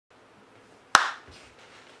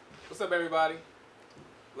What's up, everybody?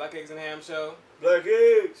 Black Eggs and Ham Show. Black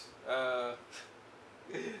Eggs.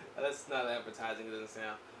 That's not advertising. It doesn't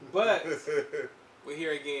sound. But we're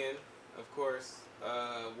here again, of course,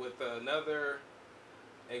 with another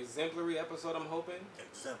exemplary episode. I'm hoping.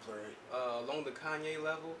 Exemplary. Along the Kanye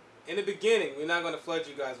level. In the beginning, we're not going to flood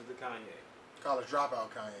you guys with the Kanye. College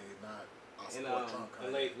dropout Kanye, not Trump Kanye.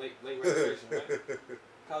 And late registration, right?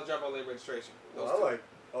 College dropout, late registration. Well, I like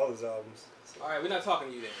all his albums. All right, we're not talking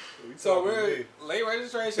to you then. So we're late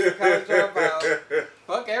registration, college dropout.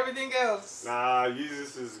 Fuck everything else. Nah,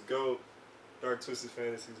 Jesus is GOAT. Dark Twisted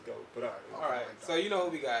Fantasies GOAT. But all right. So you know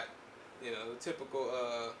who we got? You know, the typical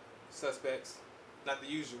suspects, not the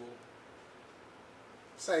usual.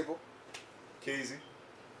 Sable. Keezy.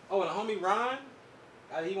 Oh, and the homie Ron,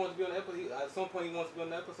 he wants to be on the episode. At some point, he wants to be on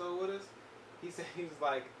the episode with us. He said he was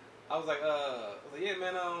like, I was like, yeah,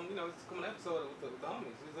 man, you know, it's coming an episode with the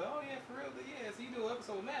homies. He was like, oh yeah, for real, yeah. So you do an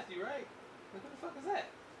episode with Matthew, right? Like, what the fuck is that?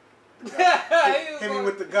 Hit me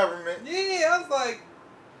with the government. Yeah, I was like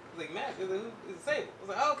Matt, it's Sable. I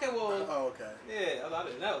was like, oh, okay, well. Oh, okay. Yeah, I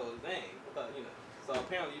didn't know his name. I thought, you know. So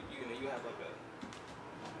apparently, you have like a.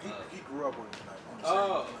 He grew up with him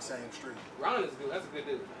on the same street. Ron is good. That's a good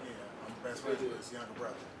dude. Yeah, I'm the best friend with his younger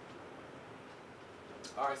brother.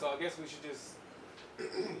 All right, so I guess we should just.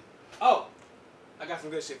 Oh, I got some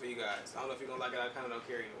good shit for you guys. I don't know if you're gonna like it. I kind of don't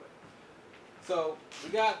care anyway. So we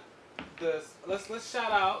got this. Let's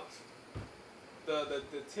shout out the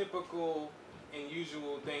typical and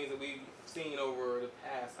usual things that we've seen over the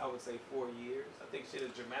past, I would say, 4 years. I think shit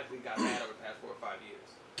has dramatically got bad over the past 4 or 5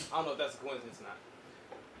 years. I don't know if that's a coincidence or not.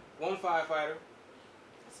 One firefighter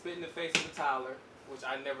spit in the face of a toddler, which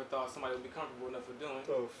I never thought somebody would be comfortable enough for doing.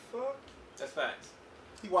 The fuck? That's facts.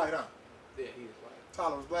 He white, huh? Yeah, he is white.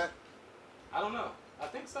 Tyler was black? I don't know. I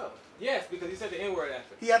think so. Yes, because he said the N-word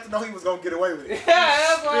after. He had to know he was going to get away with it. Yeah,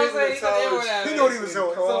 that's what I'm saying. He said the N-word after. He knew what he was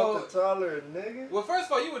doing. Called the toddler a nigga? Well, first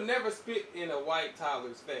of all, you would never spit in a white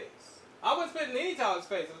toddler's face. I wouldn't spit in any toddler's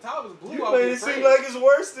face. If a toddler was blue, I would be afraid. You made it seem like it's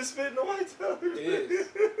worse than spitting a white toddler. It is.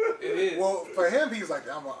 It is. Well, for him, he was like,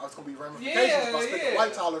 it's going to be ramifications if I spit in a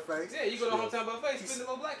white toddler face. Yeah, you go to hometown buffet, spit in a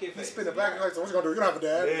little black kid face. He spit in a black face, so what you going to do? You don't have a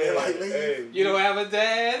dad. Yeah, like, leave. hey, you don't have a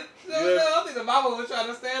dad? No, I think the mama was trying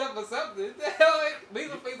to stand up or something.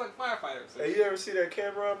 These are things like firefighters. Hey, you ever see that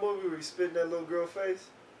Cameron movie where he spit in that little girl's face?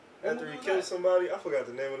 After he killed somebody? I forgot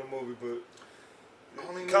the name of the movie, but...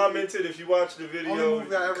 Commented if you watch the video.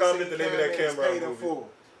 Comment the name of that Cameron movie.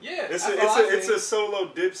 Yeah, it's a solo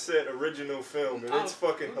Dipset original film, and it's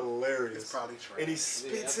fucking hilarious. It's probably true. And he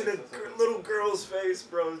spits in a little girl's face,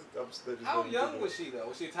 bro. How young was she though?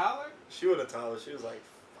 Was she a toddler? She was a toddler. She was like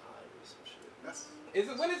 5 or some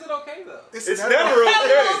shit. When is it okay though? It's never okay.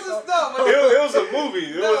 It was a movie.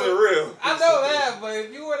 It wasn't real. I know that, but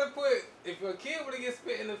if you were to if a kid were to get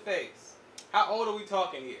spit in the face, how old are we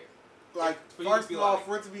talking here? Like, first of all,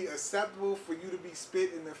 for it to be acceptable for you to be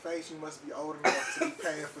spit in the face, you must be old enough to be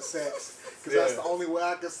paying for sex. Because that's the only way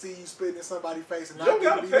I can see you spitting in somebody's face and not you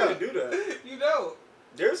don't gotta pay to do that. You know.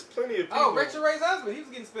 There's plenty of people. Oh, Richard Ray's husband, he was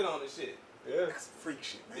getting spit on and shit. Yeah. That's freak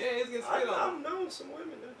shit, man. Yeah, he's getting spit on. I've known some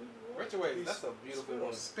women that do. Richard Ray, that's a beautiful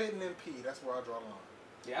woman. Spitting and pee, that's where I draw the line.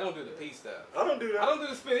 Yeah, I don't do the pee stuff. I don't do that. I don't do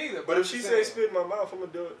the spit either. But if she say spit in my mouth, I'm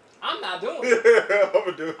gonna do it. I'm not doing it. I'm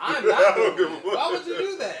gonna do it. I'm not doing it. Why would you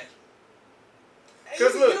do that?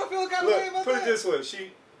 Because you don't feel kind of way about put that? it this way,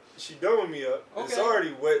 she doming me up. Okay. It's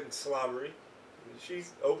already wet and slobbery. She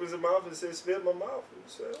opens her mouth and says, "Spit in my mouth." And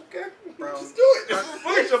say, "Okay, bro, just do it."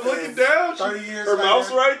 I'm looking down. 30 years her later, mouth's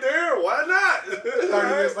right there. Why not?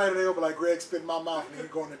 30 years later, they'll be like, "Greg, spit in my mouth," and you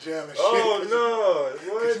going to jail and shit. Oh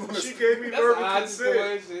no! What? She gave me verbal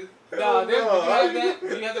consent. No, do you have that?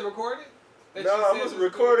 Do you have to record it? No, I'm going to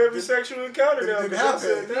record every sexual encounter now. Yeah,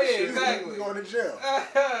 exactly. You're going to jail.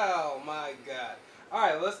 Oh my god. All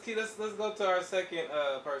right, let's go to our second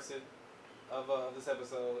person of this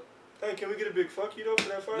episode. Hey, can we get a big fuck you though for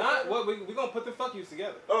that fight? Not what we're gonna put the fuck yous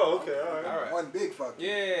together. Oh, okay, all right. One big fuck.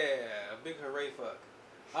 Yeah, a big hooray fuck.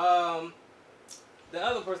 The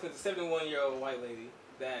other person is a 71-year-old white lady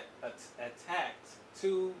that attacked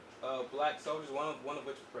 2 black soldiers, one of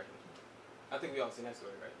which was pregnant. I think we all seen that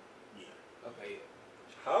story, right? Yeah. Okay,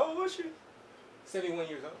 yeah. How old was she? 71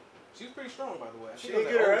 years old. She was pretty strong, by the way. She didn't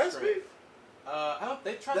get her ass beat?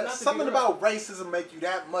 They try not to. Something about racism make you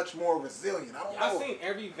that much more resilient. I don't know. I seen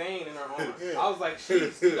every vein in her arm. I was like,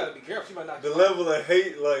 you gotta be careful. She might not. The level of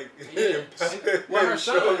hate, like. Yeah. Well, her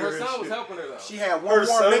son was helping her though. She had one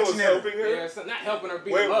more mention helping her. Yeah, not helping her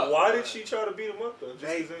beat him up. Wait, why did she try to beat him up though?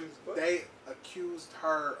 They accused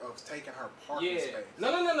her of taking her parking space.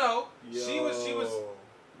 No. She was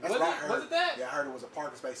That's what I heard. Was it that? Yeah, I heard it was a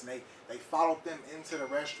parking space, and they followed them into the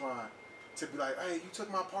restaurant to be like, "Hey, you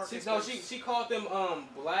took my parking space." No, she called them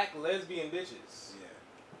black lesbian bitches. Yeah.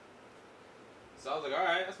 So I was like, all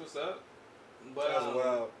right, that's what's up. But That's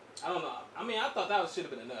wild. I don't know. I mean, I thought that should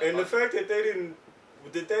have been enough. And the fact that they didn't,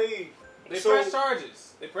 did they? They pressed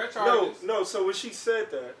charges. They pressed charges. No. So when she said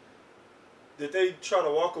that, did they try to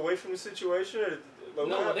walk away from the situation? Or,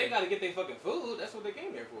 no, but they got to get their fucking food. That's what they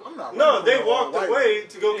came here for. I'm not. No, they walked away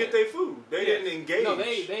to go get their food. They didn't engage. No,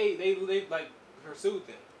 they like pursued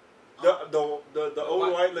them. The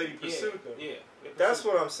old white lady pursued them. Yeah. That's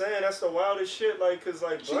what I'm saying. That's the wildest shit. Like, cause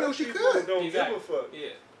like she black people don't give a fuck. Yeah.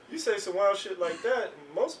 You say some wild shit like that,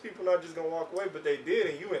 most people not just gonna walk away, but they did,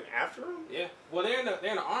 and you went after them. Yeah. Well, they're in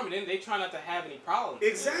the army. Then they try not to have any problems.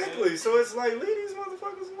 Exactly. So it's like, leave these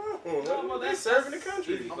motherfuckers alone. No, well, they're serving the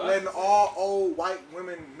country. I'm letting all old white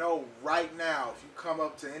women know right now. If you come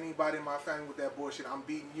up to anybody in my family with that bullshit, I'm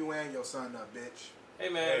beating you and your son up, bitch. Hey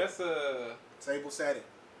man, that's Sable said it.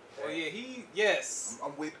 Well, yes.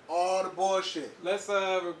 I'm with all the bullshit. Let's make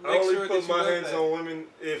I only sure put that my hands on women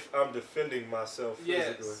if I'm defending myself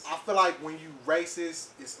physically. I feel like when you racist,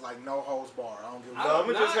 it's like no holds barred. I don't give a fuck. No, I'm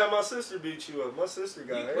gonna just have my sister beat you up. My sister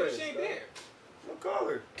got her. But she ain't there. I'll call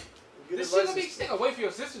her. She gonna be wait for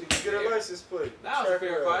your sister to get her license plate. That was a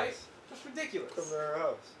fair fight. That's ridiculous. Come to her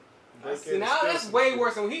house. See, now that's way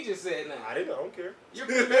worse than what he just said. Now I don't care. You're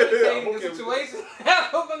premeditating the situation.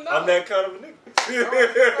 I'm that kind of a nigga.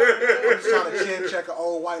 I'm just trying to chin check an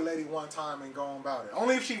old white lady one time and go on about it.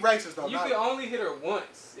 Only if she racist though. You can only hit her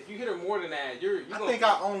once. If you hit her more than that, I think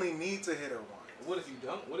I only need to hit her once. What if you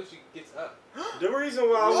don't? What if she gets up? The reason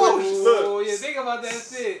why I wouldn't look. Oh yeah, think about that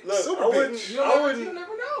shit. Look, I wouldn't. You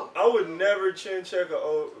never know. I would never chin check an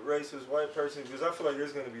old racist white person because I feel like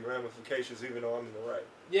there's going to be ramifications even though I'm in the right.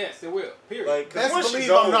 Yes, it will. Period. Like, best believe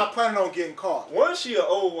I'm not planning on getting caught. One, she an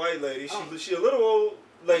old white lady. She a little old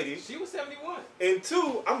lady. She was 71. And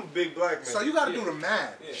two, I'm a big black man. So you got to do the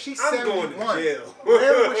math. Yeah. She's I'm 71. going to jail.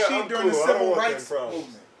 Where was she during the civil rights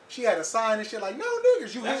movement? She had a sign and shit like, no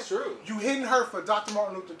niggas, you hitting her for Dr.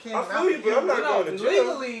 Martin Luther King. I feel you, but I'm not going to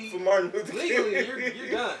jail for Martin Luther King. Legally,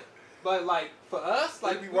 you're done. But like for us,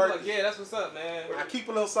 like we like, yeah, that's what's up, man. I keep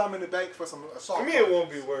a little something in the bank for some assault. For me, it won't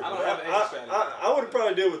be worth it. I don't have an extra strategy. I would have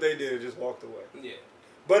probably did what they did and just walked away. Yeah.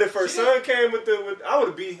 But if her son came with I would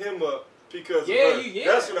have beat him up because of her.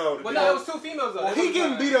 That's what I would have done. But no, it was two females though. Well, he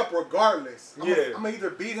getting beat up regardless. I'm gonna either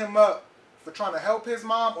beat him up for trying to help his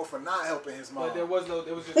mom or for not helping his mom. But there was just. You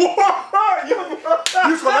just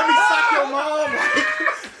gonna let me suck your mom?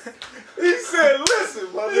 He said,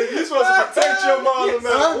 listen, my nigga, you supposed to protect your mom no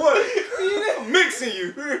matter what. I'm mixing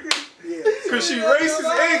you. Yeah. Because she racist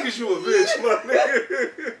and because you a bitch, my nigga.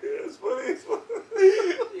 That's funny.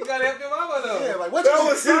 You gotta help your mama though. Yeah, like what you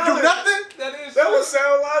do nothing? That was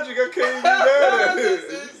sound logic. I can't even do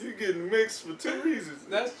that. You getting mixed for two reasons.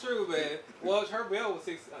 That's true, man. Well, her bail was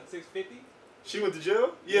 $650. She went to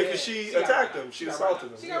jail? Yeah, because she attacked him. She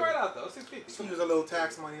assaulted him. She got right out though. $650. She used a little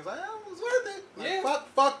tax money. He was like, oh, it was worth it. Like, yeah.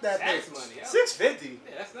 Fuck that tax bitch. money. $650.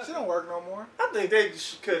 Yeah, that's nothing. She don't work no more. I think they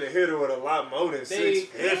could have hit her with a lot more than $650.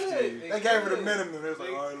 They gave her the minimum. They was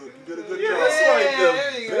like, all right, look, you did a good job. That's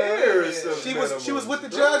like the barest. She was with the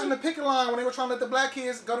judge in the picket line when they were trying to let the black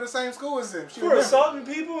kids go to the same school as him. For assaulting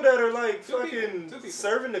people that are like fucking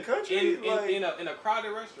serving the country in a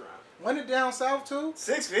crowded restaurant. Went it down south too?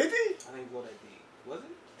 $650? I didn't go that deep. Was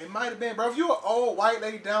it? It might have been, bro. If you're an old white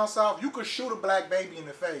lady down south, you could shoot a black baby in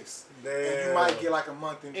the face. Damn. And you might get like a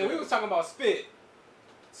month in jail. And we was talking about spit.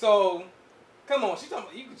 So, come on. She's talking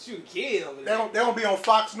about you could shoot a kid over there. They don't be on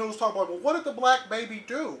Fox News talking about, well, what did the black baby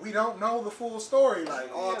do? We don't know the full story. Like,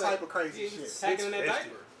 all type of crazy shit. Packing in that diaper.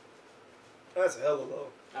 That's hella low.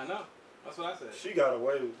 I know. That's what I said. She got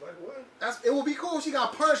away with, like, what? It would be cool if she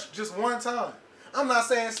got punched just one time. I'm not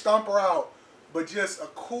saying stomp her out, but just a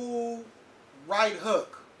cool right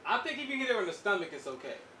hook. I think if you hit her in the stomach, it's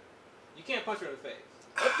okay. You can't punch her in the face.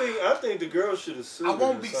 I think the girl should have sued. I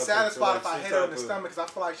won't be satisfied if I hit her in the stomach because I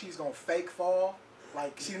feel like she's gonna fake fall.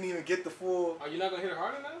 Like she didn't even get the full. Are you not gonna hit her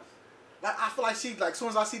hard enough? Like I feel like she as soon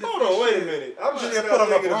as I see the. Hold on, wait a minute. I'm just put on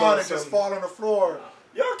LeBron and just fall on the floor.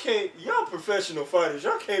 Y'all professional fighters.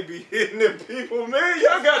 Y'all can't be hitting them people, man.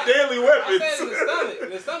 Y'all got deadly weapons. I said in the stomach. In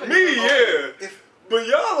the stomach. Me, yeah. But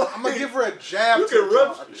y'all, I'm gonna give her a jab. You can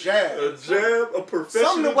rub a jab. A jab, a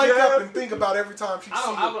professional something to wake jab. up and think about every time she sees it.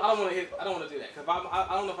 I don't want to hit. I don't want to do that because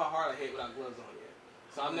I don't know how hard I hit without gloves on yet.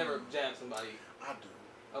 So I've never jabbed somebody. I do.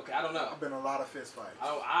 Okay, I don't know. I've been in a lot of fist fights.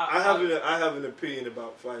 I have an opinion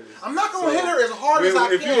about fighters. I'm not gonna hit her as hard as I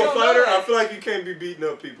can. If you're a fighter, I feel like you can't be beating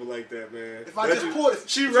up people like that, man. If I just pull,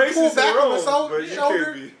 she races back her on own, the but you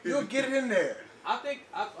shoulder, can't be. you'll get it in there.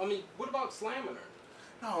 I mean, what about slamming her?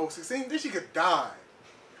 No, see, then she could die.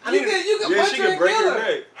 You could punch her and break kill her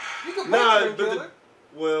her. neck. You could punch her and kill her.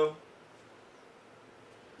 Well,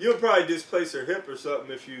 you'll probably displace her hip or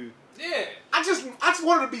something if you. Yeah. I just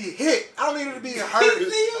want her to be hit. I don't need her to be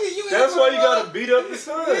hurt. That's why you gotta beat up the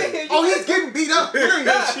son. Oh, he's getting beat up. Period.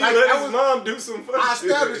 She let his mom do some fuck I shit.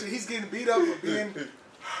 established it. He's getting beat up for being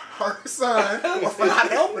her son or for not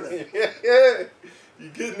helping him. Yeah. You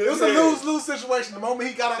getting It was a lose-lose situation the moment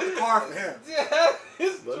he got out the car for him. Yeah,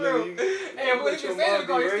 it's But true. And when he was saying the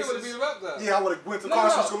car, you still would have beat him up though. Yeah, I would have went to the car.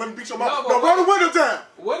 She was gonna let me beat your mom. No, No, roll the window down.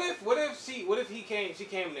 What if she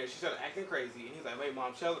came there, she started acting crazy, and he's like, "Hey,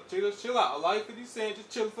 mom, chill out. Allow you 50 cents, just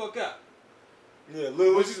chill the fuck out." Yeah,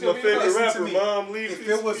 Lil Would Uzi's you my still be favorite Listen rapper. to me. Mom, leave If these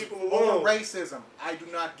it was people alone. over racism, I do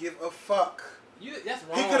not give a fuck. That's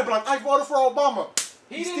wrong. He could have been like, I voted for Obama.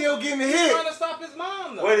 He's still getting He's hit. trying to stop his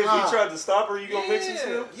mom though. Wait, if he tried to stop her, you gonna mix him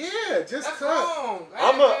still? Yeah, just That's cut. wrong.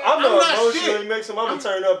 I'm not emotionally shit. mix him. I'm gonna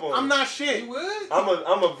turn up on him. I'm not shit. You would? I'm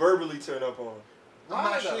a verbally turn up on him. I'm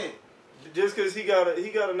not Why, though? shit. Just cause he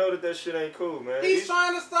gotta know that shit ain't cool, man. He's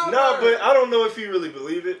trying to stop No, her. but I don't know if he really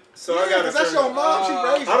believe it. So I gotta. Cause that's turn your up. mom. She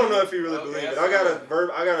raised you. I don't know if he really Okay, believe it.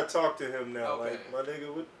 that's I gotta talk to him now. Okay. Like, my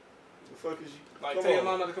nigga, what the fuck is you? Like, Come tell your on.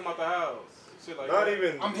 mom not to come out the house. Shit like Not that.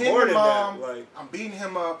 even I'm more hitting than his mom. that. Like, I'm beating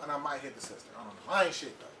him up, and I might hit the sister. I don't know. I ain't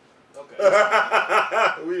shit though. Okay.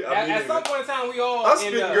 at some point in time, we all I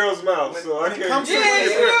spit in girls' mouths, so I when it can't. comes to- Yeah,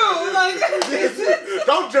 you like.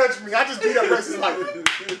 Don't judge me. I just beat up racists like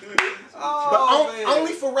that. Oh, man.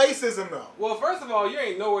 Only for racism though. Well, first of all, you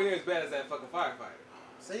ain't nowhere near as bad as that fucking firefighter.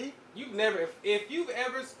 See? You've never, if you've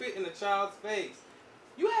ever spit in a child's face,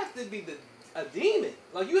 you have to be a demon.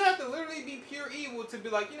 Like, you have to literally be pure evil to be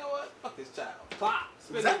like, you know what? Fuck this child. Plop.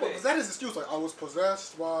 Spit in the face. Was that his excuse? Like, I was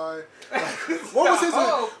possessed. Why? Like,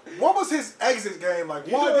 what was his exit game? Like,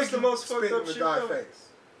 You why know did what's the he most spit fucked in up the shit, guy's though? face?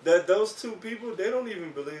 That those two people, they don't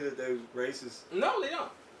even believe that they're racist. No, they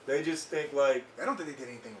don't. They just think like, I don't think they did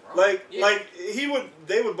anything wrong. like, Yeah. like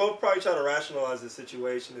they would both probably try to rationalize the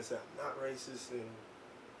situation and say, I'm not racist,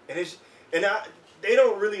 they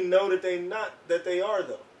don't really know that they are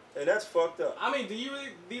though, and that's fucked up. I mean, do you really,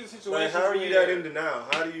 these are situations Like, how are you where- that into now?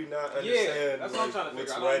 How do you not understand? Yeah, that's what I'm trying to figure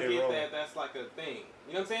what's out. I right don't and get wrong? that that's like a thing.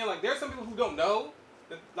 You know what I'm saying? Like, there's some people who don't know.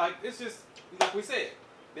 That, like, it's just, like we said,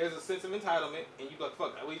 there's a sense of entitlement, and you like,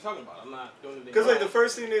 fuck, what are you talking about? I'm not doing anything Because like wrong. the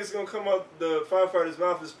first thing that's gonna come out the firefighter's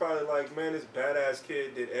mouth is probably like, man, this badass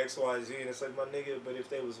kid did X, Y, Z, and it's like, my nigga, but if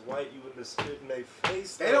they was white, you wouldn't have spit in their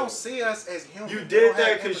face. They don't see us as humans. You They did don't have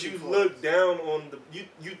that because empathy you for look us. down on the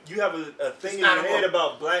you have a thing in your animal. head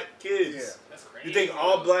about black kids. Yeah. That's crazy. You think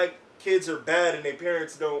all black kids are bad and their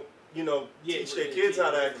parents don't, Yeah, teach their yeah, kids yeah,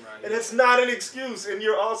 how to yeah, act. right, And yeah. it's not an excuse. And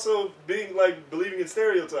you're also being like believing in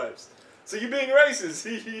stereotypes. So you're being racist.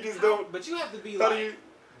 You just don't. But you have to be How do like you?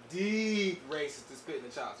 deep racist to spit in the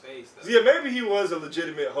child's face, though. Yeah, maybe he was a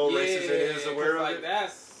legitimate whole racist and is aware of like it.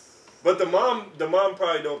 That's. But the mom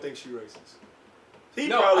probably don't think she racist.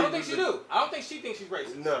 No, I don't think she do. I don't think she thinks she's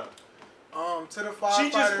racist. No. To the firefighter. She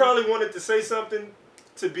just probably wanted to say something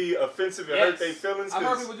to be offensive and hurt their feelings. I've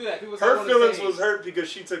heard people do that. People say, Her I wanna feelings say- was hurt because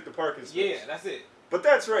she took the parking space. Yeah, that's it. But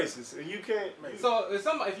that's racist, and you can't. So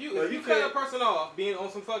if you you cut a can't- person off being on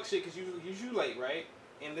some fuck shit because you late, right?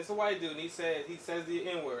 And this is a white dude, and he says the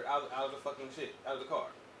N-word out of the fucking shit, out of the car.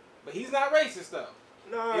 But he's not racist though.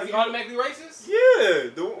 No, Is he automatically racist?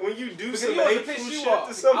 Yeah, when you do Because some he wants to hateful piss you shit off.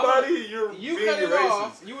 to somebody, you're You being cut it racist.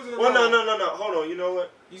 off. You was in the Well, wrong. no. Hold on. You know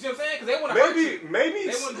what? You see what I'm saying? Because they want to hurt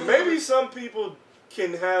you. Maybe some people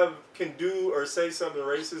can do or say something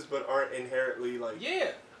racist, but aren't inherently like.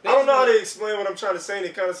 Yeah. I don't know how to explain what I'm trying to say, and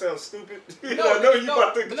it kind of sounds stupid. I know you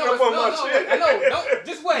about to jump on my shit. I know. No,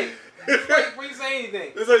 just wait. Just wait before you say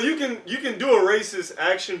anything. It's like you can do a racist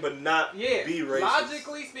action, but not be racist.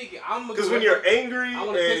 Logically speaking, because when you're angry, I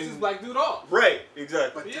want to piss this black dude off. Right,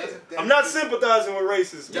 exactly. But Yeah. doesn't I'm not sympathizing with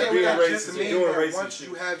racists. Yeah, being that racist just and mean doing that racist once shit.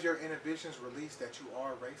 you have your inhibitions released, that you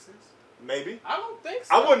are racist. Maybe. I don't think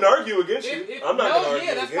so. I wouldn't argue against you. I'm not going to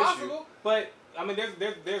argue that's against possible. you. But I mean,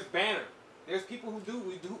 there's banner. There's people who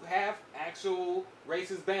do have actual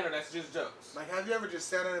racist banner that's just jokes. Like, have you ever just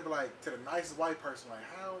sat there and be like, to the nicest white person, like,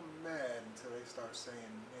 how mad until they start saying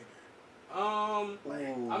nigger?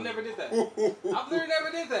 I've never did that. I've literally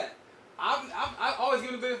never did that. I've always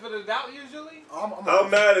given the benefit of the doubt usually.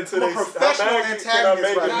 I'm mad until I'm a professional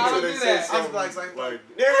antagonist right now. I don't do that. I was like, like,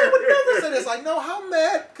 I would never say this. Like, no, how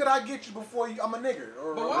mad could I get you before I'm a nigger?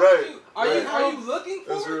 Or, But why Right, are you looking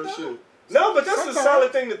for That's it real though? shit. No, but that's a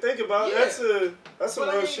solid thing to think about. Yeah. That's some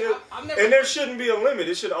real shit. And there shouldn't be a limit.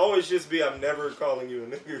 It should always just be, I'm never calling you a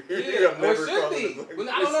nigger. Yeah, I'm never calling you a nigger. Well,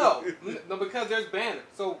 I don't know. No, because there's banners.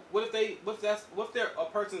 So what if a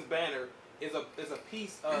person's banner is a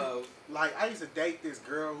piece of, like, I used to date this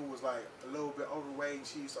girl who was like a little bit overweight, and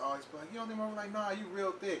she used to always be like, you don't think I'm like, nah, you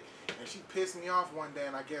real thick. And she pissed me off one day,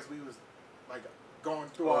 and I guess we was like going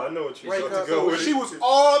through our I know what you're breakup. to go with. She was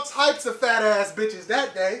all types of fat ass bitches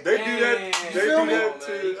that day. They do that. They do that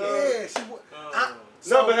too. Yeah, she was.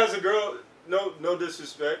 No, but as a girl, no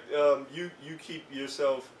disrespect. You keep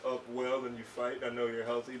yourself up well and you fight. I know you're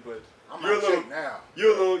healthy, but you're a little now.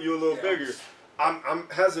 You're a little bigger.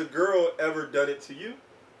 Has a girl ever done it to you?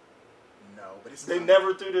 No, but it's they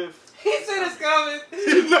never threw the. He said it's coming.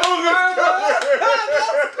 You know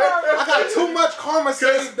it's coming. I got too much karma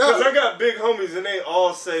saved up. Because I got big homies and they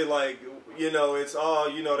all say like, it's all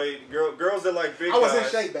they girls that like big guys. I was in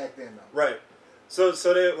shape back then though. Right. So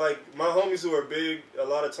they like my homies who are big. A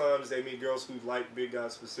lot of times they meet girls who like big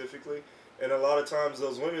guys specifically. And a lot of times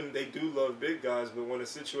those women, they do love big guys, but when a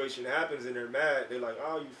situation happens and they're mad, they're like,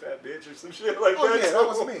 oh, you fat bitch or some shit like that. Yeah, that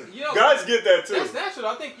was me. Guys get that too. That's natural.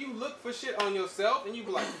 I think you look for shit on yourself and you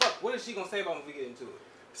be like, fuck, what is she going to say about when we get into it?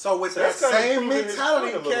 So with that same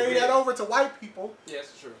mentality, carry that over to white people. Yeah,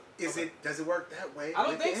 that's true. Does it work that way? I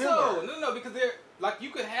don't think so. No, because they're, like, you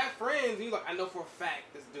could have friends and you're like, I know for a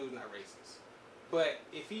fact this dude's not racist. But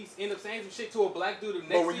if he end up saying some shit to a black dude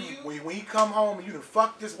next to you, when you come home and you done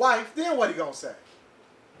fucked his wife, then what he gonna say?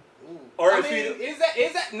 Ooh. Or is that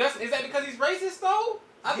because he's racist though?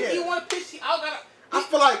 I think you want to piss you out. I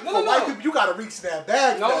feel like for white people, you gotta reach that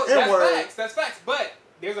bag. No, that's facts. But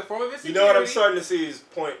there's a form of insecurity. You know what I'm starting to see his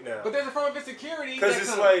point now. But there's a form of insecurity because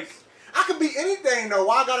it's like I could be anything though.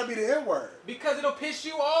 Why I gotta be the N word? Because it'll piss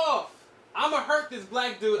you off. I'ma hurt this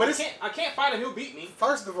black dude. But I can't fight him. He'll beat me.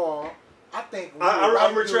 First of all, I think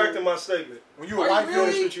I'm retracting my statement. When you a white dude,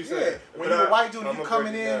 what you said. When you a white dude, you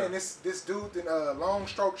coming in and this dude then long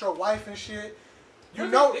stroke your wife and shit. You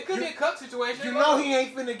know it could be a cup situation. You know he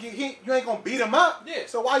ain't finna you ain't gonna beat him up. Yeah.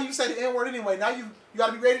 So why you say the N word anyway? Now you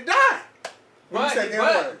gotta be ready to die. When you say the N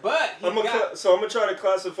word. I'm gonna try to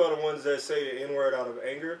classify the ones that say the N word out of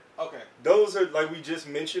anger. Okay. Those are like we just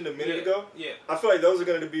mentioned a minute ago. Yeah. I feel like those are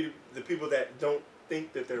gonna be the people that don't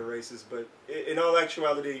think that they're racist, but in all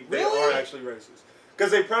actuality, they are actually racist. Because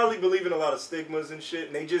they probably believe in a lot of stigmas and shit,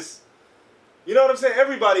 and they just, you know what I'm saying?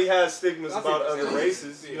 Everybody has stigmas about other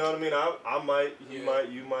races. You know what I mean? I might, you might,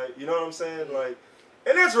 you might. You know what I'm saying? Like,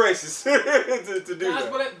 and that's racist to do that.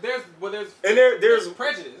 But there's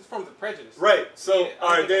prejudice. It's from the prejudice. Right. So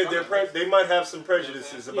all right, they might have some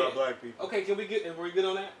prejudices about black people. Okay, are we good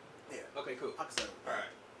on that? Yeah. Okay, cool. I can say all right.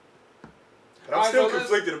 But I'm still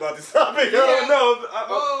conflicted about this topic. I don't know.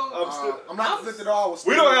 I'm not conflicted at all.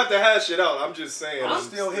 We don't have to hash it out. I'm just saying. I'm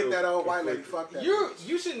still hit that old white lady. Fuck that.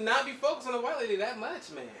 You should not be focused on the white lady that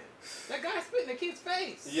much, man. That guy spit in the kid's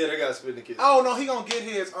face. Yeah, that guy spit in the kid's face. Oh no, he gonna get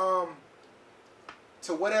his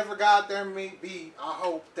to whatever God there may be. I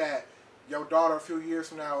hope that your daughter a few years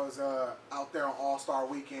from now is out there on All-Star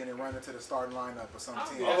Weekend and running to the starting lineup or some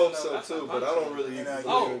team. I hope so too, but I don't really. You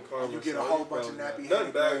get a whole bunch of nappy headed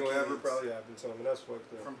nothing bad gonna ever probably happen to him, and that's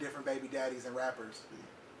fucked up. From different baby daddies and rappers.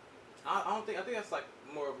 I think that's like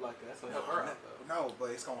more of like that's gonna help her out though. No,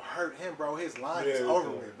 but it's gonna hurt him, bro. His line is over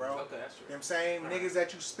with, bro. Okay, that's true. You know what I'm saying? Niggas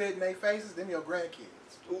that you spit in their faces, them your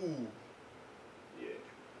grandkids. Ooh.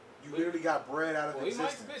 You literally got bread out of existence. He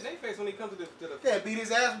might spit in their face when he comes to the Yeah, beat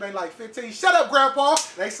his ass when they like 15. Shut up, Grandpa!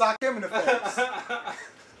 They sock him in the face.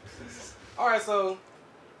 Alright, so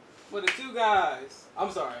for the two guys,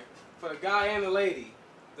 I'm sorry, for the guy and the lady,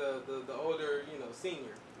 the older,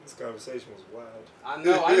 senior. This conversation was wild. I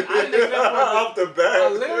know. I didn't expect for it off the bat. I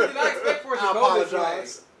literally did not expect for it to go this way.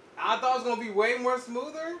 I thought it was gonna be way more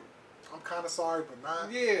smoother. I'm kind of sorry, but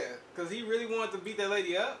not. Yeah, because he really wanted to beat that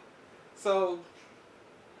lady up. So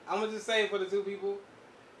I'm gonna just say for the two people,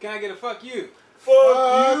 can I get a fuck you?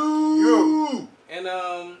 Fuck you. And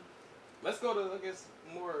let's go to I guess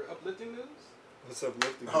more uplifting news. What's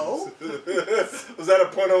uplifting news? Oh? Was that a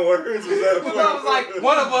pun on words? Was that a pun? I was like,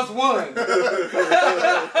 one of us won.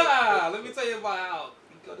 Let me tell you about how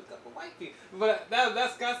you go to a couple white people. But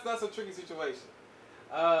that's a tricky situation.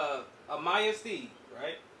 Amaya Steve,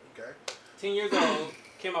 right? Okay. 10 years old,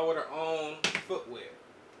 came out with her own footwear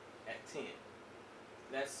at 10.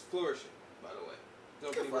 That's flourishing, by the way.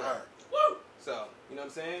 Doing pretty well. Woo! So, you know what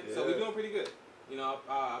I'm saying? Yeah. So we're doing pretty good.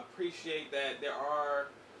 I appreciate that there are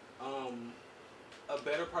a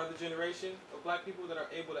better part of the generation of black people that are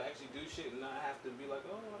able to actually do shit and not have to be like,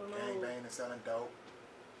 oh, I don't know. Gangbang and selling dope.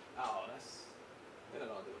 Oh, they're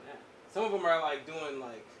not all doing that. Some of them are like doing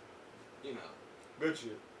like you know, Good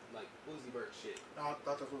shit. like Uzi Vert shit. No, I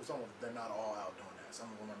thought that's what some of them, they're not all out doing that. Some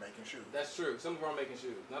of them are making shoes. That's true. Some of them are making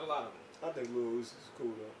shoes. Not a lot of them. I think Lil Uzi's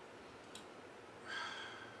cool though.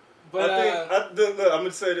 But look, I'm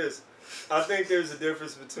gonna say this. I think there's a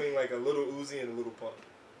difference between like a Little Uzi and a Little Pump.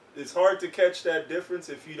 It's hard to catch that difference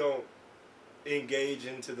if you don't engage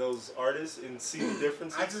into those artists and see the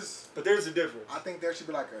differences. But there's a difference. I think there should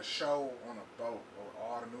be like a show on a boat where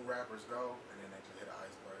all the new rappers go and then they just hit an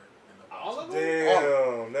iceberg. All of them?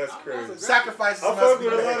 Damn, that's crazy. Sacrifices. I fuck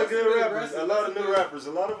with a lot of good rappers. A lot of new rappers.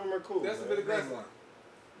 A lot of them are cool. That's a bit aggressive.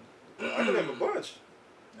 I can name a bunch.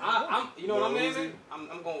 You know what I'm naming?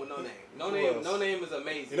 I'm going with No Name. No Name is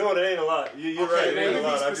amazing. You know what? It ain't a lot. You're right. It ain't a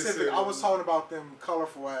lot. I was talking about them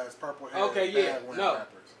colorful ass purple hair. Okay, yeah. No.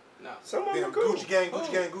 Rappers. No. Some of them are cool.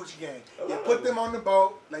 Gucci Gang. Yeah, put them on the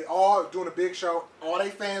boat. They all doing a big show. All they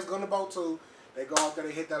fans go on the boat too. They go out there,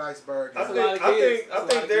 they hit that iceberg. I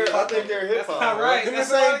think they're hip hop. That's right. Them the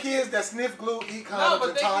same kids that sniff glue, eat condoms,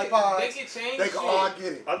 and Tide Pods. They can change. They can all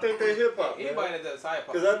get it. I think they're hip hop. Anybody that does Tide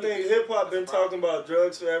Pods. Because I think hip hop been talking about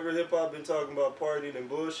drugs forever. Hip hop been talking about partying and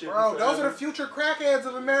bullshit. Bro, those are the future crackheads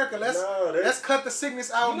of America. Let's cut the sickness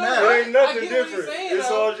out now. There ain't nothing different. It's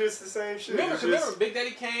all just the same shit. Remember Big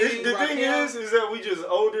Daddy Kane. The thing is that we just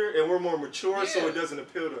older and we're more mature, so it doesn't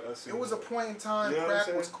appeal to us. It was a point in time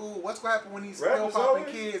crack was cool. What's gonna happen when these hip popping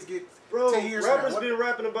kids get 10 years rappers now? been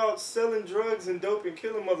rapping about selling drugs and dope and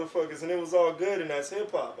killing motherfuckers, and it was all good, and that's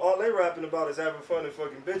hip hop. All they rapping about is having fun and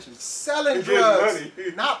fucking bitches. Selling drugs,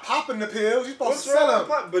 not popping the pills. You're supposed to sell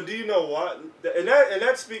them. But do you know what? And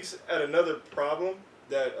that speaks at another problem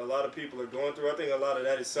that a lot of people are going through. I think a lot of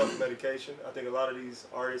that is self-medication. I think a lot of these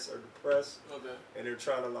artists are depressed, and they're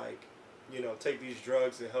trying to take these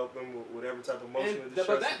drugs to help them with whatever type of emotional distress.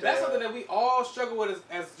 But that's something that we all struggle with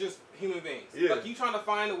as just human beings. Yeah. Like you trying to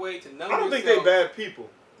find a way to numb I don't yourself. think they're bad people.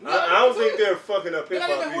 No, I don't think they're fucking up hip hop.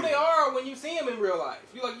 You're not even who they are when you see them in real life.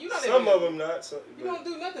 You're not some even, of them not. You don't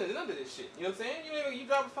do nothing to none of this shit. You know what I'm saying? You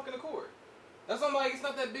drop a fucking Accord. That's what I'm like. It's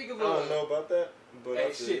not that big of a. I don't know about that. But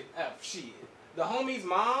hey, shit. The homie's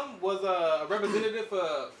mom was a representative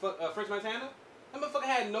for French Montana. That motherfucker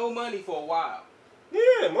had no money for a while.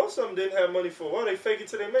 Yeah, most of them didn't have money for a while. They fake it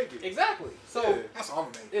till they make it. Exactly. So that's all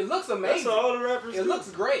amazing. It looks amazing. That's all the rappers do. It looks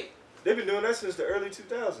great. They've been doing that since the early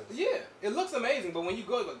 2000s. Yeah, it looks amazing, but when you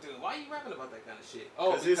go, you're like, dude, why are you rapping about that kind of shit?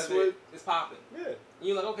 Oh, because it's popping. Yeah. And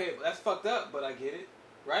you're like, okay, well, that's fucked up, but I get it,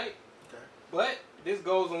 right? Okay. But this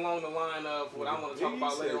goes along the line of what I want to talk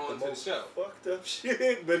about later on to the show. Fucked up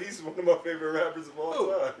shit, but he's one of my favorite rappers of all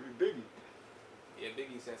time. Biggie. Yeah,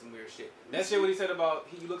 Biggie said some weird shit. That shit what he said about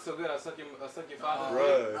you look so good, I'll suck your father.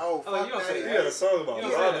 Right. No, fuck you don't say that. He had a song about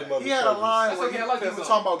robbing motherfuckers. He had a line where I like he that was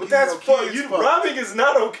song. talking about but that's fuck. Robbing is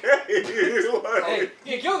not okay. Hey,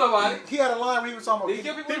 he didn't kill nobody. He had a line where he was talking about. Did he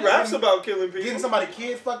kill people? He raps about killing people. Getting somebody's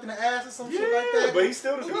kid fucked in the ass or some shit like that. But he's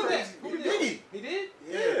still the Who did that? Who did Biggie? He did?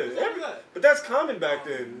 Yeah. But that's common back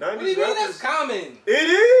then. 90s What do you mean rappers. that's common?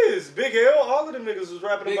 It is. Big L, all of them niggas was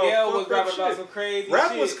rapping Big about L was fucked up rapping about shit. some crazy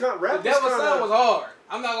Rap shit. was The Devil's Son was hard.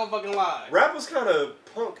 I'm not gonna fucking lie. Rap was kind of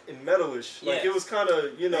punk and metalish. Like it was kind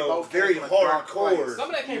of very hardcore. Some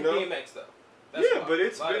of that came from DMX though. That's yeah, but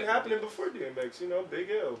it's been happening before DMX. Big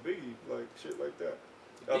L, Biggie, like shit like that.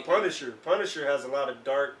 Punisher has a lot of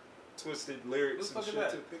dark, twisted lyrics and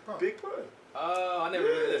shit too. Big Pun. Oh, I never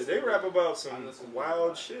heard this. They rap about some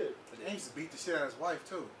wild shit. He used to beat the shit out of his wife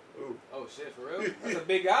too. Ooh. Oh shit, for real? That's a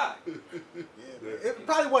big guy. It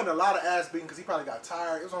probably wasn't a lot of ass beating because he probably got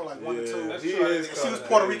tired. It was only like 1 or 2. That's true. If she was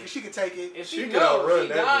Puerto Rican, she could take it. If she could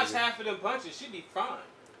dodged half of them punches, she'd be fine.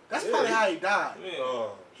 That's probably how he died. Yeah.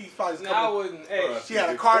 He's probably. I wouldn't. Hey, she had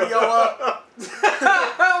a cardio up.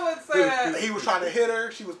 I would say that. He was trying to hit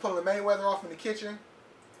her. She was pulling Mayweather off in the kitchen.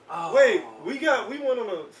 Oh. Wait, we went on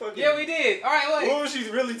a fucking. Yeah, we did. All right, wait. What was she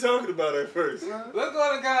really talking about at first? Let's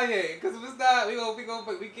go to Kanye, because if it's not, we gonna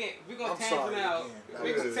tangent out.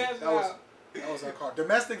 We gonna tangent out. That was uncalled.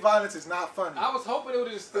 Domestic violence is not funny. I was hoping it would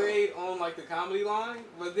have just stayed on like the comedy line,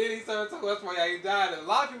 but then he started talking. That's why he died. And a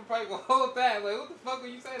lot of people probably gonna hold that. Like, what the fuck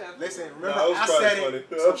would you say that for? Listen, remember I said funny. it.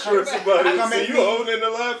 I'm sure somebody. See you holding the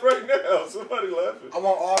laugh right now. Somebody laughing. I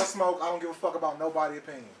want all the smoke. I don't give a fuck about nobody's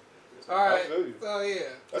opinion. All right. I feel you. So yeah.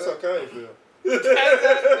 That's how Kanye feel.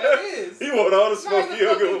 that is. He want all the smoke. He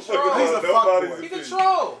don't give a fuck about nobody's opinion. He's a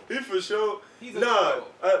troll. He for sure. He's a troll.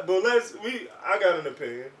 But I got an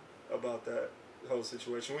opinion about that whole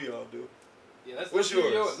situation. We all do. Yeah, What's hear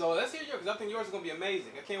yours? No, let's hear yours because I think yours is gonna be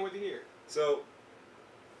amazing. I can't wait to hear it. So,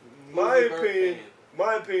 my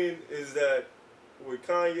opinion is that with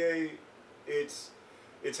Kanye, it's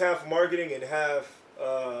half marketing and half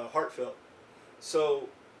heartfelt. So,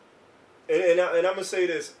 and I'm gonna say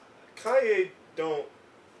this, Kanye don't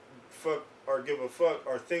fuck or give a fuck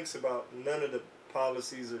or thinks about none of the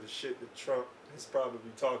policies or the shit that Trump has probably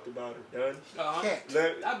talked about or done.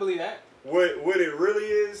 I believe that. What it really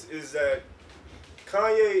is that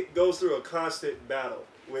Kanye goes through a constant battle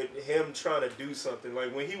with him trying to do something.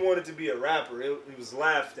 Like when he wanted to be a rapper, he was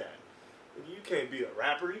laughed at. You can't be a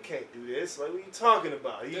rapper. You can't do this. Like, what are you talking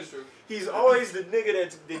about? That's true. He's always the nigga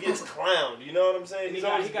that gets clowned. You know what I'm saying? He's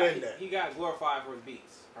always been that. He got glorified for his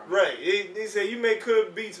beats. Right. They say you make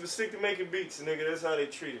good beats, but stick to making beats, nigga. That's how they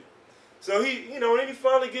treat him. So he, and then he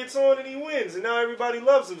finally gets on and he wins, and now everybody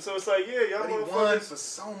loves him. So it's like, yeah, y'all motherfuckers. He won for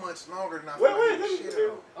so much longer than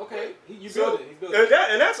I Okay, He's building.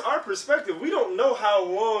 And that's our perspective. We don't know how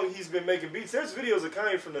long he's been making beats. There's videos of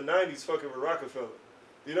Kanye from the '90s fucking with Rockefeller.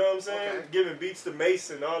 You know what I'm saying? Okay. Giving beats to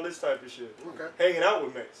Mace and all this type of shit. Okay. Hanging out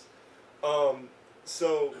with Mace.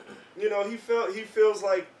 So he feels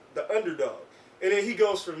like the underdog. And then he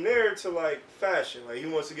goes from there to like fashion. Like he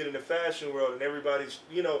wants to get in the fashion world, and everybody's,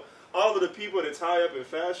 all of the people that tie up in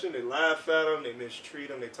fashion, they laugh at him, they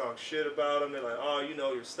mistreat him, they talk shit about him. They're like, oh,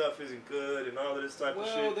 your stuff isn't good, and all of this type of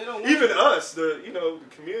shit. They don't even us, the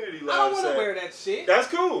community laughs at. I don't want to wear that shit. That's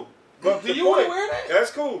cool. But do you want to wear that?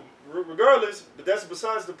 That's cool. Regardless, but that's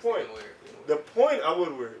besides the point. The point, I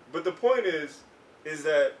would wear it. But the point is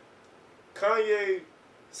that Kanye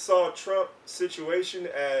saw Trump's situation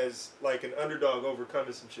as like an underdog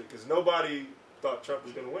overcoming some shit, because nobody thought Trump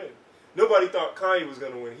was going to win. Nobody thought Kanye was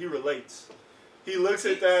going to win. He relates. He looks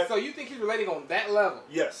at that. So you think he's relating on that level?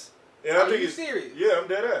 Yes. And Are you serious? Yeah, I'm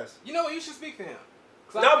dead ass. You know what? You should speak to him.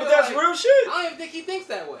 No, but that's real shit. I don't even think he thinks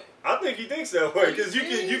that way. I think he thinks that way, because you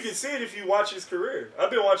can see it if you watch his career.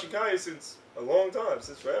 I've been watching Kanye since a long time,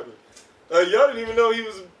 since forever. Y'all didn't even know he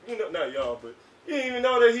was, not y'all, but you didn't even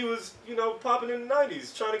know that he was, popping in the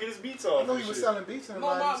 '90s, trying to get his beats off. I know he was selling beats in the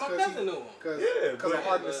 '90s. My cousin knew him. Because of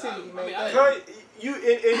Heart in the City, he made that.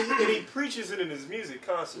 Kanye, and he preaches it in his music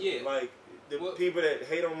constantly. Yeah. Like, the people that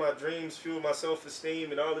hate on my dreams fuel my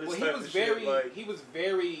self-esteem and all of this type of shit. Like, he was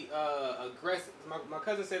very aggressive. My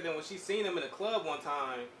cousin said that when she seen him in a club one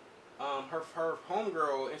time, her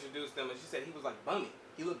homegirl introduced him, and she said he was like bummy.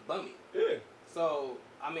 He looked bummy. Yeah. So,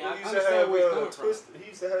 I mean, I used understand where he's coming from. He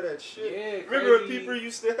used to have that shit. Yeah, remember when people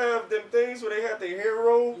used to have them things where they had their hair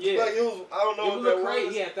rolled? Yeah. Like, it was, I don't know what that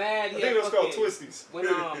was. He had that. I think it was called Twisties.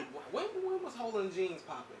 When was Hole in Jeans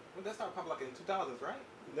popping? That started popping like in the 2000s, right?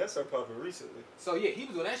 That started popping recently. So yeah, he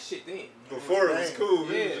was doing that shit then. Before it was cool,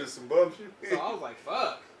 he was just some bum shit. So I was like,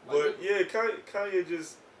 fuck. But yeah, Kanye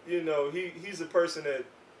just, he's a person that,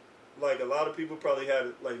 like, a lot of people probably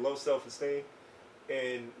had like low self-esteem,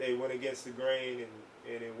 and they went against the grain,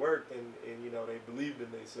 and it worked, and they believed in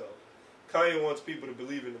themselves. Kanye wants people to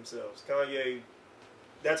believe in themselves. Kanye,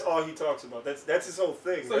 that's all he talks about. That's his whole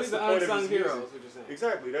thing. So that's he's the an point unsung of his hero. music. Is what you're saying.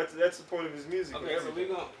 Exactly. That's the point of his music. Okay, so we're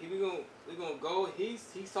gonna go.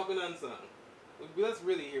 He's talking unsung. Let's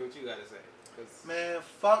really hear what you gotta say. Man,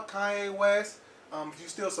 fuck Kanye West. If you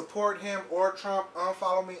still support him or Trump,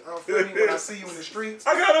 unfollow me, unfriend me when I see you in the streets.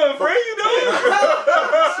 I gotta unfriend you, though.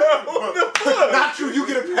 What the fuck? Not you. You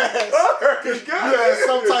get a pass. Because you had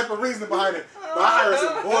some type of reason behind it. But I heard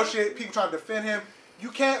some bullshit. People trying to defend him. You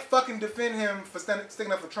can't fucking defend him for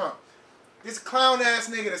sticking up for Trump. This clown ass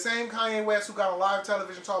nigga, the same Kanye West who got on live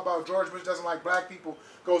television talk about George Bush doesn't like black people,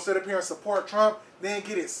 go sit up here and support Trump, then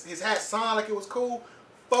get his hat signed like it was cool.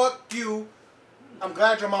 Fuck you. I'm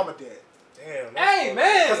glad your mama dead. Damn. Hey,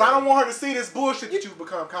 man. Because I don't want her to see this bullshit that you've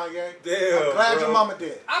become, Kanye. Damn. I'm glad your mama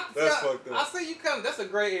dead. That's fucked up. I see you coming. That's a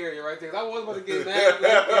gray area right there. I was about to get mad.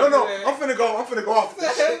 No. I'm finna go off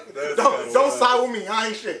this shit. Don't side with me. I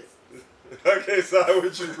ain't shit. I can't side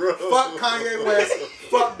with you, bro. Fuck Kanye West.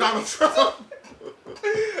 Fuck Donald Trump.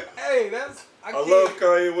 Hey, I love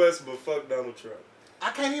Kanye West, but fuck Donald Trump.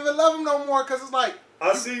 I can't even love him no more because it's like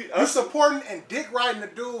you supporting and dick riding the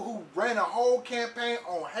dude who ran a whole campaign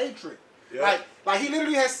on hatred. Yep. Like he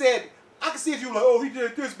literally has said, I can see if you were like, oh, he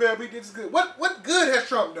did this bad, but he did this good. What good has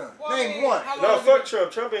Trump done? Well, Name one. No, fuck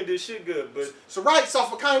Trump. Trump ain't did shit good, but so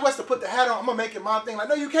for Kanye West to put the hat on, I'm gonna make it my thing. Like,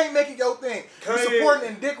 no, you can't make it your thing. You're supporting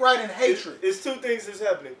and dick riding hatred. It's two things that's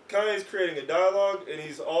happening. Kanye's creating a dialogue, and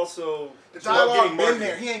he's also the dialogue been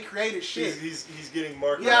there. He ain't created shit. He's getting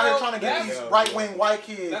marketed. Yeah, they're trying to get these right-wing white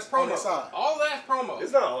kids on his side. All that's promo.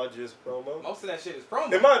 It's not all just promo. Most of that shit is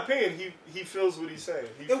promo. In my opinion, he feels what he's saying.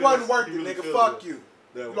 It wasn't worth it, nigga. Fuck you.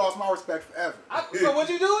 You lost my respect forever. So would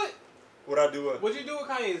you do it? Would I do what? Would you do what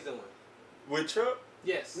Kanye is doing? With Trump?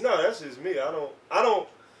 Yes. No, that's just me. I don't.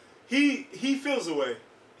 He feels a way.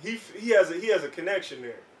 He has a connection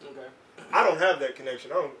there. Okay. I don't have that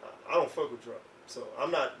connection. I don't fuck with Trump. So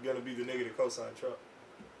I'm not gonna be the nigga to co-sign Trump.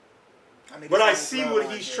 But I see what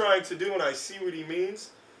he's trying to do, and I see what he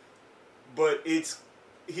means. But he's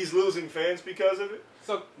losing fans because of it.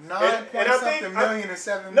 So 9.something million in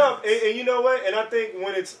 7 minutes. No, and you know what? And I think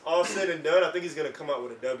when it's all said and done, I think he's gonna come out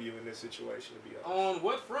with a W in this situation. To be honest. On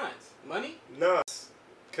what front? Money? Nah.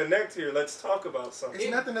 Connect here. Let's talk about something. It's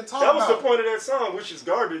nothing to talk about. That was the point of that song, which is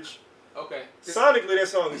garbage. Okay. Sonically, that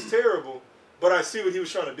song is terrible. But I see what he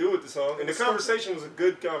was trying to do with the song, and the conversation was a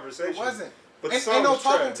good conversation. It wasn't. But ain't no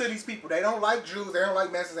talking to these people. They don't like Jews. They don't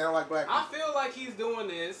like Mexicans. They don't like black people. I feel like he's doing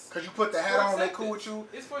this because you put the hat on. They cool with you.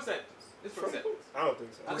 It's for acceptance. It's for acceptance. I don't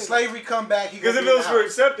think so. When slavery come back, because if it was for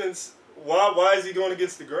acceptance, why is he going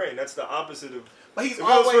against the grain? That's the opposite of. But he's if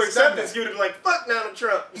always it was for acceptance, he would have been like, "Fuck Donald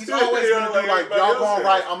Trump." He's always gonna do like, y'all going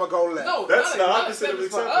right, I'm gonna go left. No, that's the opposite of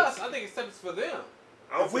acceptance. For us, I think acceptance for them.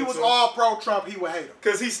 If we was all pro-Trump, he would hate him.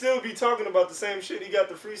 Because he still be talking about the same shit. He got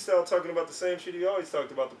the freestyle talking about the same shit he always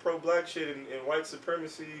talked about. The pro-black shit and white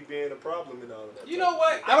supremacy being a problem and all of that. You know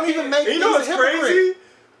what? I don't even make you know what's crazy?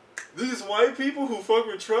 These white people who fuck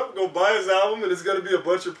with Trump go buy his album and it's going to be a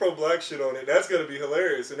bunch of pro-black shit on it. That's going to be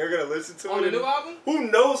hilarious. And they're going to listen to it. On the new album?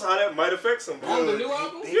 Who knows how that might affect somebody. On the new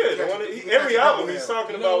album? Yeah. Every album he's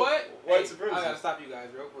talking about white supremacy. I got to stop you guys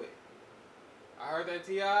real quick. I heard that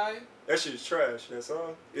T.I. That shit's trash, that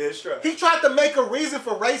song. Yeah, it's trash. He tried to make a reason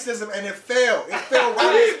for racism and it failed. It fell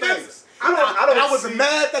right in his face. I was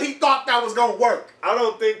mad that he thought that was going to work. I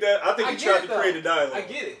don't think that. I think he tried to create a dialogue. I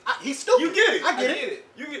get it. He's stupid. You get it. I get it.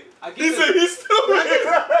 You get I get he said he's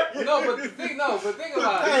stupid. No, but think about it.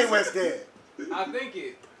 Kanye West dead. I think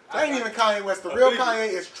it. That ain't even Kanye West. The real Kanye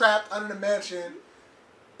is trapped under the mansion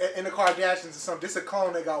in the Kardashians or something. This is a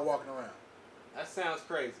clone they got walking around. That sounds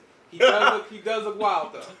crazy. He does look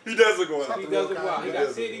wild though. He does look wild. He does look wild. He got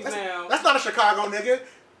titties now. That's not a Chicago nigga.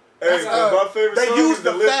 Hey, my favorite they song used is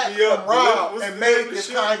the Lift fat Me Up from Rob and made this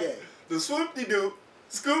Kanye. The Swoopty-Doo,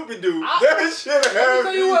 Scoopy-Doo. That shit had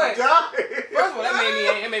me dying. First of all,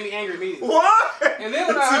 that made me angry immediately. What? And then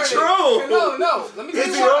when I heard it's a troll. No. Let me tell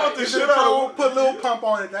you what. The shit out. Put Lil Pump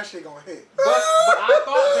on it. That shit gonna hit. But I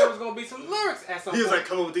thought there was gonna be some lyrics at some point. He was like,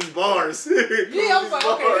 come on with these bars. Yeah, I was like,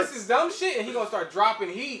 okay, this is dumb shit, and he gonna start dropping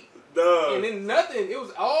heat. Duh. And then nothing. It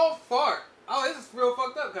was all fart. Oh, this is real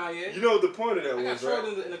fucked up, Kanye. You know what the point of that was, I got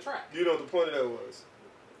trolled in the track. You know what the point of that was?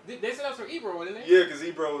 They said that was for Ebro, didn't they? Yeah, because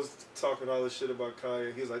Ebro was talking all this shit about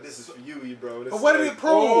Kanye. He was like, this is for you, Ebro. But what did it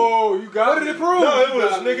prove? Oh, you got What did it prove? No, it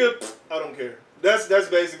was, nigga, I don't care. That's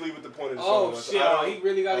basically what the point of the song was. Oh, shit. He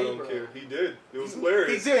really got Ebro. I don't care. He did. It was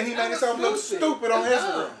hilarious. He did. He made himself look stupid on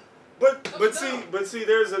Instagram. But see,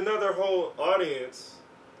 there's another whole audience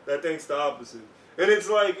that thinks the opposite. And it's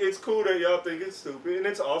like, it's cool that y'all think it's stupid, and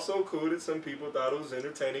it's also cool that some people thought it was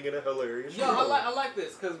entertaining and a hilarious show. I like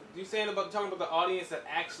this, because you're talking about the audience that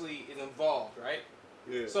actually is involved, right?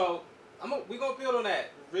 Yeah. So, we're going to build on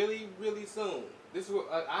that really, really soon. This is what,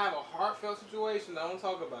 I have a heartfelt situation that I want to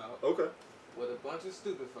talk about. Okay. With a bunch of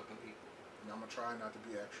stupid fucking people. And I'm going to try not to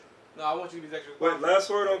be extra. No, I want you to be extra. Wait, last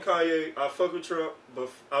word on Kanye. I fuck with Trump, but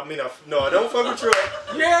I don't fuck with Trump.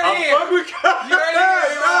 Yeah, I fuck with Kanye.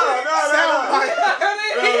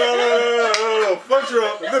 No. Fuck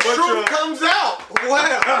Trump. The truth comes out.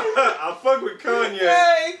 Wow. I fuck with Kanye.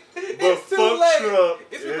 Hey, but fuck Trump.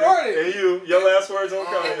 It's recorded. And your last words on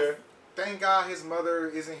Kanye. Thank God his mother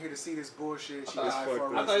isn't here to see this bullshit. She died for a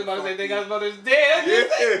reason. I thought you were about to say thank God his mother's dead. Yeah.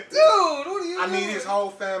 Like, dude, what are you I doing? need his whole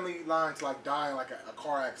family line to like die in like a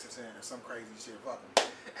car accident or some crazy shit. Fuck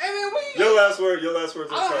him. And then your last words on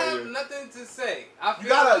Kanye. I don't have nothing to say. You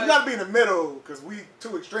gotta be in the middle because we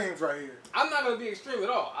two extremes right here. I'm not gonna be extreme at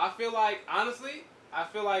all. I feel like honestly,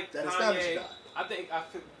 that Kanye.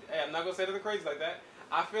 I'm not gonna say anything crazy like that.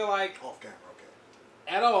 I feel like off camera,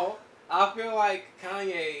 okay. At all. I feel like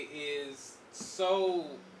Kanye is so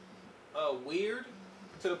weird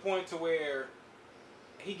to the point to where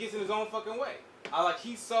he gets in his own fucking way. I'm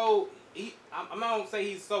not gonna say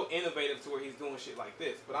he's so innovative to where he's doing shit like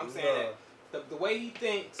this, but I'm saying that the way he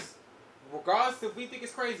thinks, regardless if we think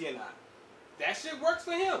it's crazy or not, that shit works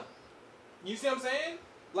for him. You see what I'm saying?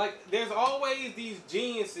 Like, there's always these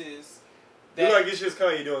geniuses. You like it's just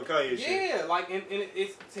Kanye doing Kanye shit. Yeah, like and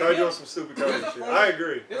it's Kanye doing some stupid Kanye shit. I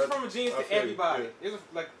agree. It's from a genius to everybody. Yeah.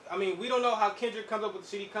 We don't know how Kendrick comes up with the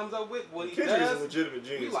shit he comes up with. What he does, Kendrick is a legitimate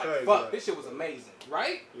genius. We like, fuck, this shit was amazing,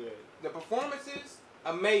 right? Yeah. The performances,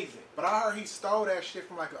 amazing. But I heard he stole that shit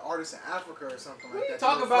from like an artist in Africa or something like that. What you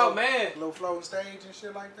talking about, man? Little floating stage and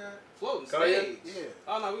shit like that. Floating stage? Yeah.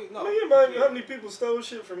 Oh no, Man, how many people stole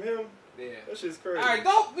shit from him? Yeah. That shit's crazy. All right,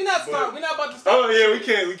 we're not about to start. Oh yeah, we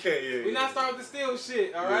can't. Yeah. We're not starting to steal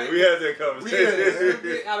shit. All right. Yeah, we had that conversation.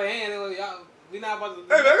 Get out of hand. We not about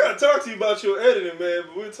to. Hey man, I gotta talk to you about your editing, man.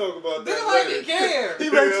 But we'll talk about that Didn't later. like care. He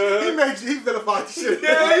vilified the shit.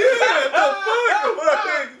 Yeah,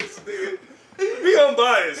 the fuck? Be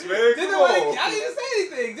unbiased, man. Come on. I didn't say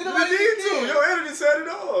anything. Didn't You nobody did care. too. Your editing said it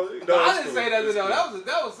all. No, I didn't say that though.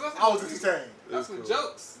 I was entertained. That's some cool.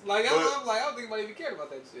 jokes. Like I don't think anybody even cared about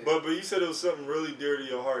that shit. But you said it was something really dear to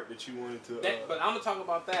your heart that you wanted to. But I'm gonna talk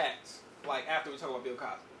about that like after we talk about Bill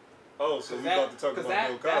Cosby. Oh, so we about to talk about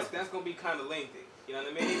Bill Cosby. That's gonna be kind of lengthy. You know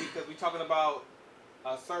what I mean? Because we're talking about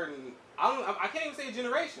a certain. I can't even say a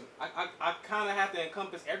generation. I kind of have to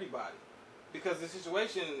encompass everybody because the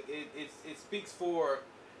situation it speaks for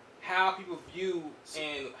how people view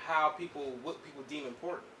and what people deem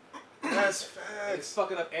important. That's And facts. it's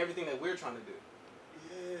fucking up everything that we're trying to do.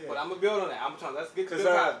 Yeah. But I'm gonna build on that. Let's get to Bill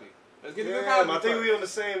Cosby. Let's get to Bill Damn, Cosby. I think first. we on the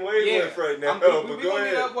same wavelength right now. We But gonna go meet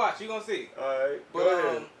ahead. up. Watch, you gonna see. All right, But go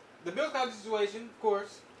ahead. the Bill Cosby situation, of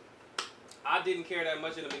course, I didn't care that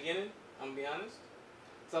much in the beginning. I'm gonna be honest.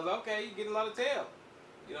 So I was like, okay, you getting a lot of tail.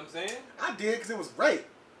 You know what I'm saying? I did because it was rape.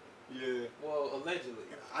 Yeah. Well, allegedly.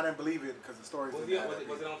 I didn't believe it because the stories Was didn't it add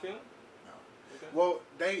on up. film? No. Okay. Well,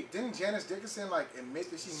 didn't Janice Dickinson like admit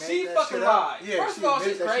that she made She that fucking shit up? lied. Yeah, First she of all,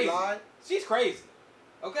 admitted she's that crazy. She lied. She's crazy.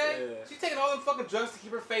 Okay? Yeah. She's taking all them fucking drugs to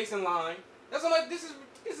keep her face in line. That's why I'm like, this is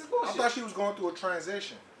I bullshit. thought she was going through a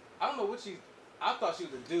transition. I don't know what I thought she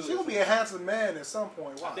was a dude. She gonna be a handsome man at some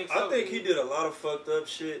point. Why? I think I think he did a lot of fucked up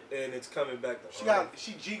shit, and it's coming back to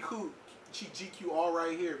she GQ all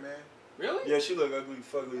right here, man. Really? Yeah, she look ugly,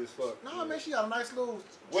 fugly as fuck. Nah, man, she got a nice little.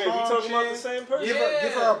 Wait, we strong talking about chin. the same person? Yeah.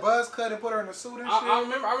 Give her a buzz cut and put her in a suit and shit.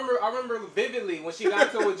 I remember vividly when she got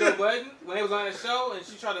into it with Joe Budden when they was on that show and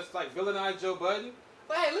she tried to like villainize Joe Budden.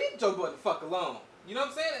 But hey, leave Joe Budden the fuck alone. You know what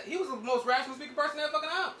I'm saying? He was the most rational speaking person in that fucking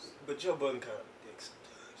house. But Joe Budden kind of a dick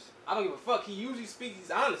sometimes. I don't give a fuck. He usually speaks.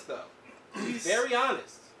 He's honest though. He's very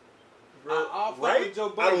honest. Bro, I'll fuck right? with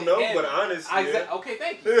Joe I Budden don't know, heavy. but honest, yeah. Okay,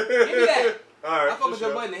 thank you. Give me that. All right, I fuck with for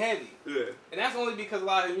Joe sure. Budden heavy. Yeah. And that's only because a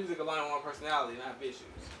lot of his music align with my personality and I have issues.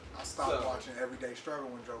 I stopped watching Everyday Struggle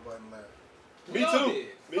when Joe Budden left. Me too.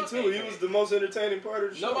 Me too. He was the most entertaining part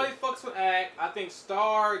of the show. Nobody fucks with Act. I think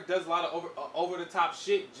Star does a lot of over the top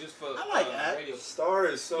shit just for I like Act. radio. Star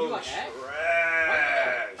is so You like Act?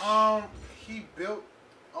 trash. He built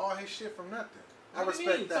all his shit from nothing. I What do you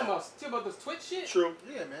respect mean? that. Talking about this Twitch shit? True.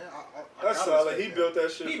 Yeah, man. I That's gotta solid. respect He that. built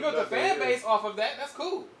that shit. He from built a nothing, fan yeah. base off of that. That's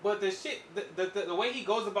cool. But the shit, the way he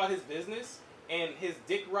goes about his business and his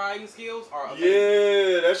dick riding skills are amazing.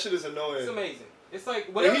 Yeah, that shit is annoying. It's amazing. It's like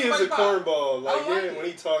And whenever he is a somebody pop, cornball. Like, I don't like yeah, it. when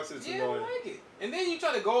he talks, it's yeah, I annoying. don't like it. And then you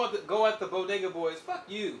try to go at the Bodega Boys. Fuck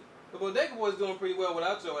you. The Bodega Boys doing pretty well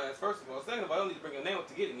without your ass. First of all, second of all, I don't need to bring your name up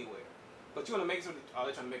to get anywhere. But you want to make something. Oh,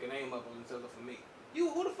 they're trying to make a name up until for me.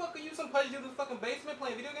 Who the fuck are you? Some pudgy dude in the fucking basement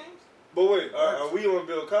playing video games? But wait, are we on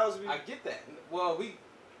Bill Cosby? I get that. Well,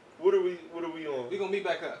 What are we on? we gonna meet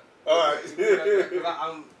back up. All right. We gonna meet back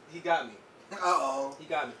up, 'cause he got me. Uh-oh. He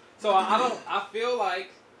got me. So I feel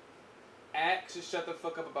like Act should shut the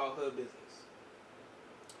fuck up about hood business.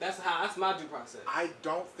 That's my due process. I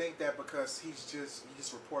don't think that because he's just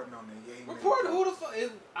reporting on it. Yeah, he Reporting who the fuck is?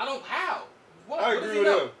 I don't how. What, I what does agree he with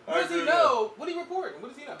know? him. I What does agree he with know? What are you reporting? What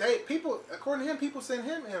does he know? People, according to him, people send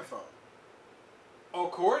him info.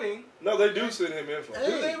 According. No, they do send him info. Hey.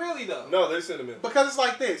 Do they really though? No, they send him info. Because it's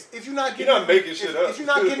like this: if you're not getting, You're not it making from, shit if, up. if you're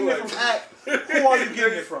not getting it Like- from Act, who are you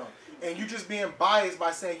getting it from? And you just being biased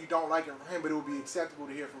by saying you don't like it from him, but it would be acceptable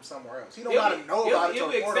to hear from somewhere else. You don't gotta know about it to It'll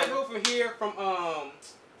be report on acceptable it. from here from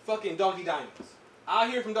fucking Doggy Diamonds. I'll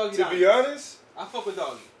hear from Doggy To Diamonds. be honest, I fuck with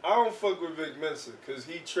Doggy. I don't fuck with Vic Mensa because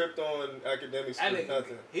he tripped on academics for That nigga,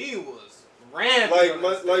 nothing. he was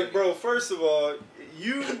rampant. Like, bro. First of all,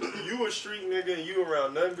 you a street nigga and you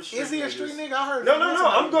around nothing but street. Is he a niggas. street nigga? I heard. No.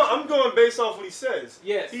 I'm going based off what he says.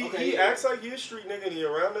 Yes. He acts like he a street nigga and he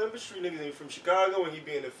around nothing but street niggas and he from Chicago and he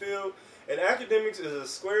be in the field. And academics is a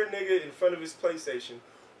square nigga in front of his PlayStation.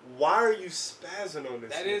 Why are you spazzing on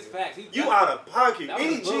this? That nigga? is facts. You out of pocket. That was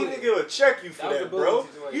Any a G bully. nigga will check you for That was a that, bully bro.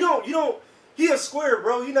 situation. You don't. He a square,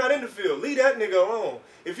 bro. He not in the field. Leave that nigga alone.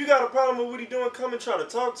 If you got a problem with what he doing, come and try to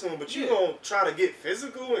talk to him. But you gonna try to get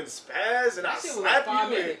physical and spaz and I That shit was slap like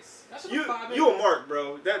 5 you. minutes. That shit was 5 minutes. You a mark,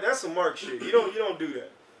 bro. That's some mark shit. You don't do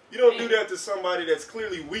that. You don't do that to somebody that's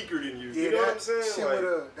clearly weaker than you. Yeah, You know what I'm saying?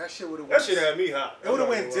 That shit would have. That shit had me hot. It would have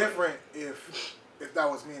went different if that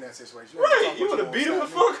was me in that situation. Right, you would have beat him the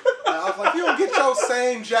fuck up. I was like, you don't get your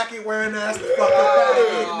same jacket wearing ass the fuck up out of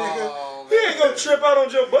here, nigga. Oh, He ain't gonna trip out on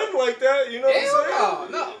Joe Budden like that, you know what I'm saying? Hell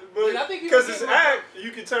no. But And I think he because was it's getting act,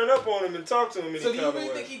 you can turn up on him and talk to him. So do you really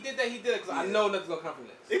think he did that? He did it because I know nothing's gonna come from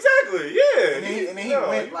this. Exactly, yeah. And then he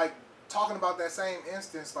went like talking about that same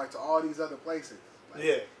instance like to all these other places. Like,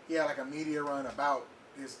 yeah. He had like a media run about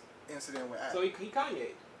his incident with Apple. So he Kanye.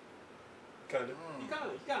 Kind of. He kind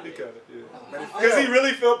of. Yeah. But it Because he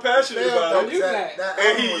really felt passionate about it. That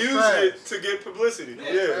And he album was used trash. it to get publicity.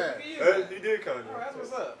 Yeah, He did kind of. Oh, that's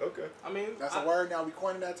what's up. Okay. I mean, That's a word now. We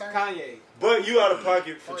coining that term. Kanye. But you out of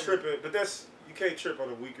pocket for Oh, yeah. tripping. But that's, you can't trip on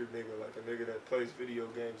a weaker nigga, like a nigga that plays video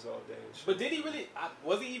games all day and shit. But did he really?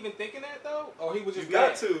 Was he even thinking that though, or he was just? You got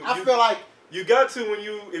mad? to. I feel like You got to when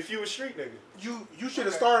you, if you a street nigga. you should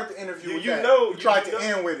have started the interview with that. You tried to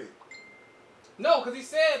end with it. No, because he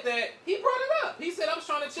said that he brought it up. He said I was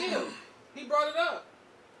trying to chill. He brought it up.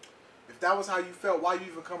 If that was how you felt, why you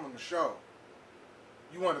even come on the show?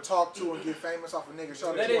 You want to talk to and get famous off a nigga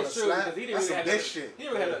show That you want is to true slap? because he didn't That's really some have bitch nothing, shit. He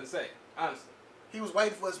didn't really have nothing to say, honestly. He was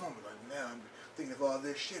waiting for his moment. Like, now I'm thinking of all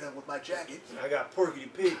this shit up with my jacket. I got Porky the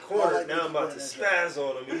Pig cornered. like Now I'm about to that spaz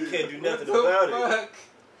on him. And you can't do nothing What the about it. fuck?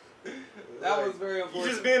 That was very You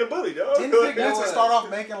unfortunate. just being a bully, dog. Didn't Vic That Vincent was- start off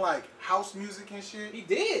making like house music and shit? He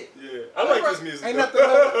did. Yeah, I like his music. Ain't though. nothing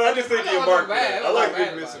wrong- I just think I he know embarked nothing bad. on that. I I like know Vic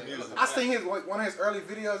nothing Vincent bad about music. I seen his one of his early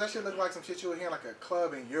videos. That shit looked like some shit you would hear in like a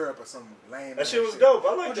club in Europe or some lame. That ass shit was dope.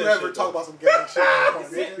 I like Would that you ever shit, talk though. about some gang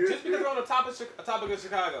shit? Just because we're on the topic of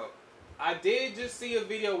Chicago, I did just see a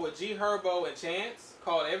video with G Herbo and Chance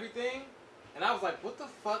called Everything, and I was like, what the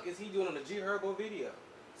fuck is he doing on the G Herbo video?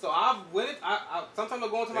 So I sometimes I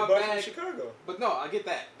go into They my both bag. from Chicago. But no, I get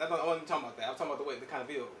that. That's not I wasn't talking about that. I'm talking about the kind of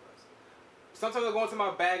video it was. Sometimes I go into my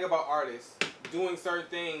bag about artists doing certain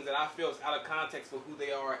things that I feel is out of context for who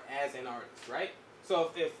they are as an artist, right? So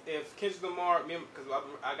if Kendrick Lamar, because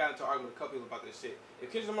I got into an argument with a couple people about this shit.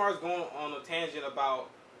 If Kendrick Lamar is going on a tangent about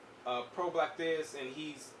pro-black this and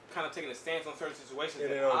he's kind of taking a stance on certain situations,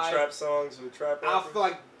 And then on trap songs with trap I rappers. feel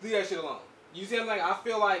like leave that shit alone. You see what I'm saying? I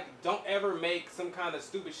feel like don't ever make some kind of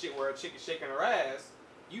stupid shit where a chick is shaking her ass.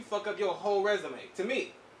 You fuck up your whole resume. To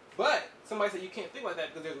me. But somebody said you can't think like that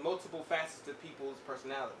because there's multiple facets to people's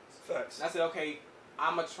personalities. Facts. And I said, okay,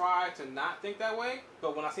 I'm going to try to not think that way.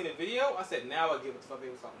 But when I seen the video, I said, now I get what the fuck they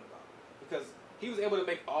was talking about. Because he was able to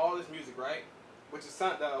make all this music, right? Which is, I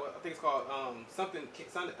think it's called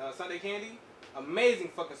Sunday Candy. Amazing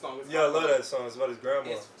fucking song. It's Yeah, I love that song. It's about his grandma.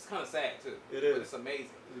 It's kind of sad, too. It is. But it's amazing.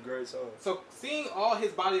 It's a great song. So seeing all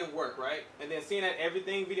his body of work, right, and then seeing that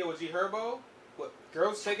Everything video with G Herbo, with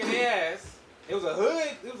girls shaking their ass, it was a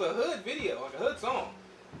hood video, like a hood song.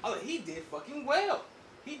 I was like, he did fucking well.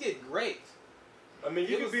 He did great. I mean,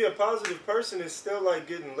 you can be a positive person and still like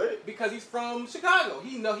getting lit. Because he's from Chicago.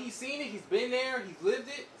 He's seen it, he's been there, he's lived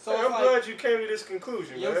it. So Hey, it's I'm like, glad you came to this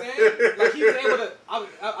conclusion, you know man. what I'm saying? Like he was able to.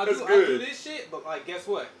 I That's do good. this shit, but like, guess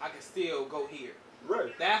what? I can still go here.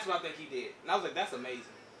 Right. That's what I think he did, and I was like, that's amazing.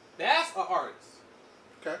 That's an artist.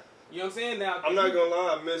 Okay. You know what I'm saying? Now I'm not gonna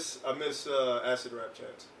lie, I miss acid rap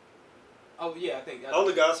chants. Oh yeah, I think All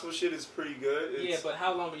the gospel shit is pretty good. Yeah, but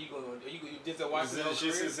how long are you going to? You Denzel is Washington? it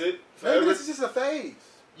just is it Maybe forever? this is just a phase.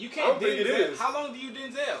 You I can't. don't think it Denzel. is. How long do you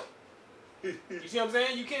Denzel? You see what I'm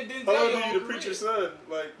saying? You can't Denzel. How long your do whole you the career. preacher's son?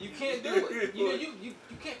 Like You can't do it. You know, you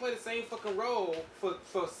can't play the same fucking role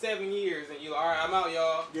for 7 years and you all right. I'm out,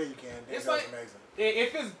 y'all. Yeah, you can. It's Denzel's like- amazing.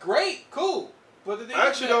 If it's great, cool. But the thing I is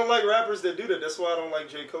actually that- don't like rappers that do that. That's why I don't like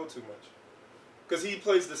J. Cole too much. Because he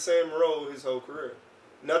plays the same role his whole career.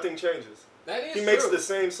 Nothing changes. That is He makes true. the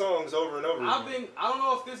same songs over and over again. I don't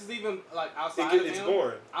know if this is even like outside of It's him.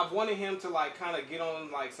 boring. I've wanted him to like kind of get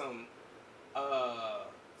on like some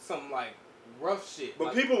like rough shit. But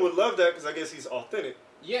like, people would love that because I guess he's authentic.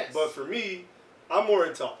 yes. But for me, I'm more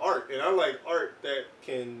into art. And I like art that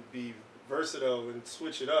can be versatile and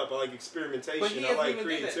switch it up. I like experimentation. But he I hasn't like even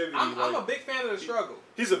did that. creativity. I'm a big fan of the struggle.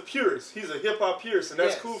 He's a purist. He's a hip-hop purist. And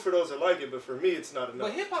that's Yes. cool for those that like it. But for me, it's not enough.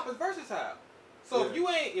 But hip hop is versatile. So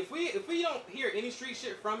Yeah. if we don't hear any street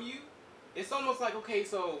shit from you, it's almost like, okay,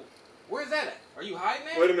 so where's that at? Are you hiding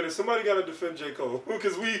that? Wait a minute. Somebody got to defend J. Cole.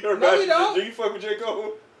 Because we are No, we don't. Do you fuck with J.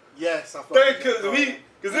 Cole? Yes, I fuck with Because J. Cole.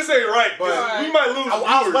 this ain't right. 'Cause But- we might lose I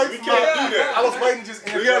was viewers. waiting We for can't my- do that. I was waiting to just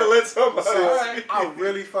We gotta let somebody. So, Alright. I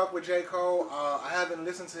really fuck with J. Cole. I haven't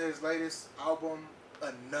listened to his latest album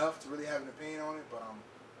enough to really have an opinion on it, but I'm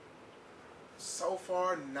so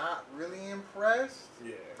far not really impressed.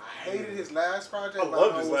 Yeah. I hated his last project. I but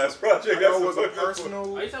loved know his it was last a- project. I know That's it was the a funny part.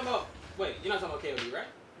 personal. Are you talking about? Wait, you're not talking about KOD, right?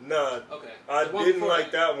 Nah, Okay. I The one didn't before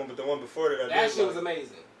like that one, but the one before that I That did shit was like.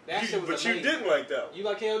 amazing. That shit was But amazing. you didn't like that one. You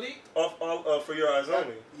like KOD? For Your Eyes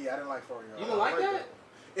Only. Yeah, I didn't like For Your Eyes. You don't like that? one.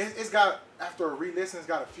 It's got, after a re-listen, it's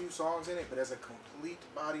got a few songs in it, but as a complete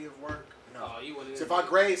body of work, no. Oh, you wouldn't. So if I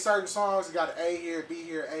grade certain songs, it got an A here, B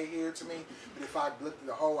here, A here to me. But if I looked at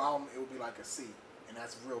the whole album, it would be like a C. And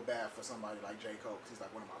that's real bad for somebody like J. Cole, because he's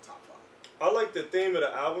like one of my top 5. I like the theme of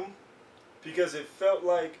the album because it felt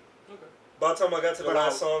like Okay. By the time I got to the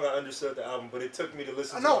last song, I understood the album, but it took me to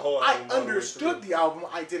listen to the No, whole I album. understood the album.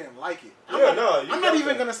 I didn't like it. I'm not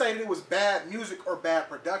even gonna say that it was bad music or bad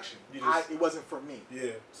production. It wasn't for me.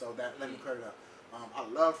 Yeah. So let me clear it up. I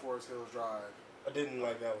love Forest Hills Drive. I didn't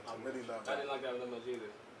like that one. I really love that. I didn't like that one that much either.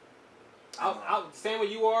 I'll same way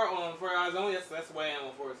you are on For Your Eyes Only. That's the way I am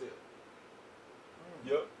on Forest Hill.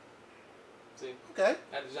 Yep. See? Okay.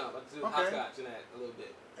 I had to jump. I had to do hopscotch in that a little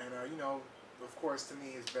bit. And you know, of course, to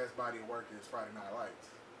me, his best body of work is Friday Night Lights.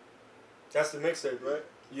 That's the mixtape, right?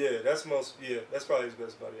 Yeah, that's that's probably his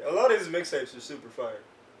best body. A lot of his mixtapes are super fire.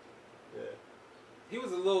 Yeah. He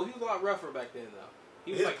was a lot rougher back then though.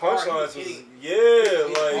 He was his like punchlines was he's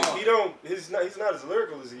not as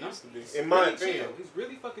lyrical as he used to be. In my opinion, he's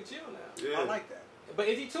really fucking chill now. Yeah. I like that. But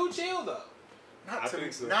is he too chill though? Not to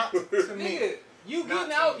me. So. Not to me. Nigga, you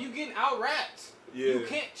getting out rapped. Yeah. You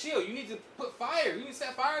can't chill. You need to put fire. You need to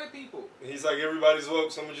set fire to people. He's like, everybody's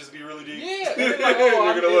woke, so I'm gonna just be really deep. Yeah. And they're like, oh,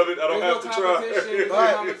 you're gonna love it. I don't have to try. There's no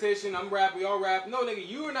competition. I'm rap. We all rap. No, nigga,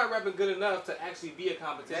 you are not rapping good enough to actually be a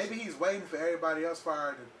competition. Maybe he's waiting for everybody else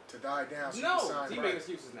fire to die down. So no, he making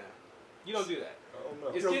excuses now. You don't do that. I don't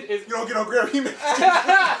know. You don't get on Grammy. He makes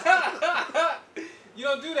You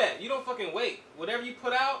don't do that. You don't fucking wait. Whatever you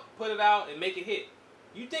put it out and make it hit.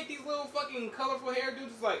 You think these little fucking colorful hair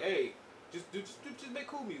dudes is like, hey, just make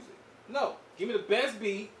cool music. No, give me the best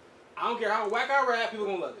beat. I don't care how whack I rap, people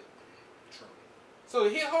gonna love it. True. So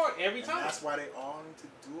it hit hard every time. That's why they all need to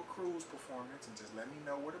do a cruise performance and just let me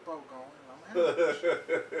know where the boat going. And I'm handling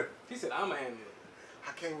it. He said, I'm handling it.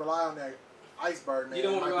 I can't rely on that iceberg, man. You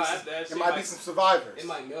don't want to rely on that. There might be some survivors. It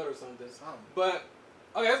might melt or something. But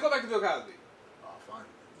okay, let's go back to Bill Cosby. Oh, fine.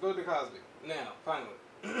 Let's go to Bill Cosby now. Finally.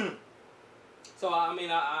 So I mean,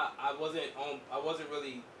 I wasn't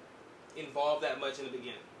really involved that much in the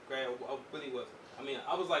beginning. Great, I really wasn't. I mean,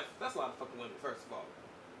 I was like, that's a lot of fucking women. First of all,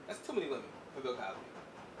 that's too many women for Bill Cosby.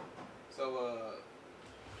 So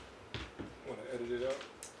want to edit it out?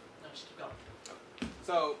 No, just keep going.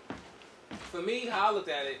 So for me, how I looked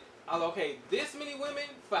at it, I was okay. This many women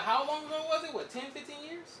for how long ago was it? What, 10, 15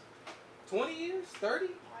 years? 20 years? 30?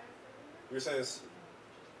 You're saying,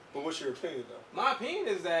 but what's your opinion though? My opinion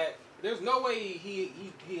is that there's no way he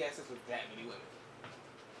had sex with that many women.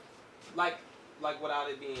 Like without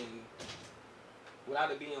it being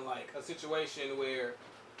like a situation where,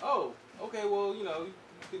 oh, okay, well, you know,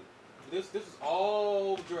 this is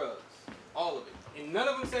all drugs, all of it, and none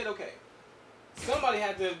of them said okay. Somebody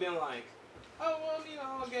had to have been like, oh, well, you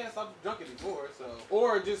know, I guess I've drunk it before, so,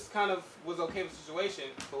 or just kind of was okay with the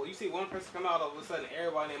situation. But when you see one person come out, all of a sudden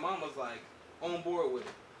everybody and their mom was like on board with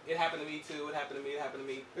it. It happened to me too. It happened to me. It happened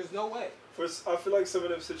to me. There's no way. I feel like some of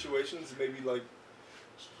them situations, maybe like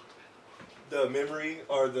the memory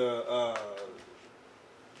or the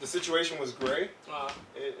situation was gray,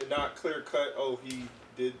 not clear cut. Oh, he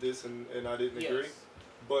did this and I didn't agree.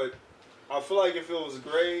 But I feel like if it was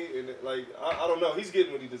gray and like I don't know, he's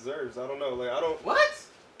getting what he deserves. I don't know, like I don't. What?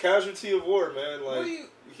 Casualty of war, man. Like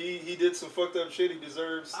he did some fucked up shit. He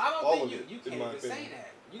deserves. I don't all think of you it, can't even say that.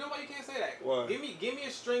 You know why you can't say that? Why? Give me a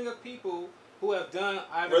string of people who have done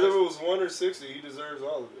either. Whether it was 1 or 60, he deserves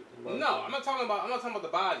all of it. No, I'm not talking about the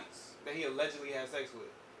bodies that he allegedly had sex with.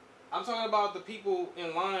 I'm talking about the people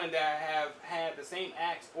in line that have had the same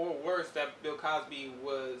acts or worse that Bill Cosby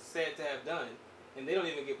was said to have done, and they don't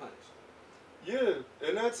even get punished. Yeah,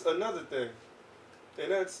 and that's another thing.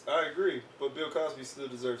 And I agree, but Bill Cosby still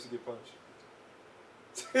deserves to get punished.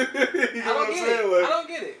 You know what I'm saying? Like, I don't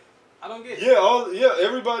get it. I don't get it. Yeah,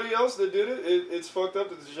 everybody else that did it's fucked up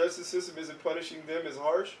that the justice system isn't punishing them as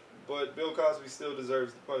harsh, but Bill Cosby still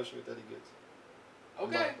deserves the punishment that he gets.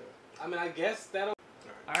 Okay. I mean, I guess that'll...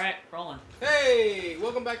 Alright, rolling. Hey,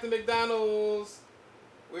 welcome back to McDonald's.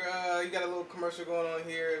 We're, you got a little commercial going on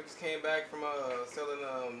here. We just came back from, selling,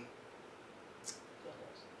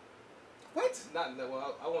 What?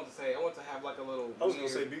 Well, I want to have like a little... I was going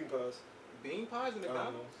to say bean pies. Bean pies at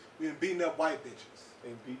McDonald's? We've been beating up white bitches.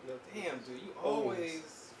 Ain't beating up. Damn, dude, you always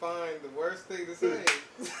find the worst thing to say.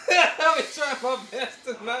 I've been trying my best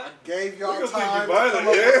to not. I gave y'all time to come up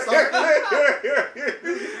with something.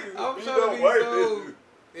 I'm trying to be so...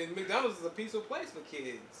 And McDonald's is a peaceful place for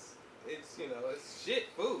kids. It's, you know, it's shit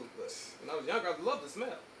food. But when I was younger, I loved the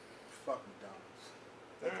smell. Fuck McDonald's.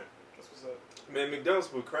 Alright, that's what's up. Man, McDonald's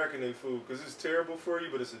put crack in their food because it's terrible for you,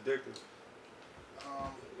 but it's addictive.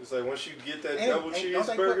 It's like once you get that double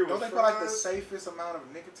cheeseburger don't they put like the safest amount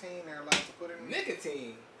of nicotine they're allowed to put in?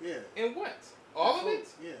 Nicotine? Yeah. In what? All of it?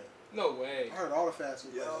 Yeah. No way. I heard all the fast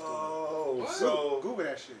food places. Yo, what? so Google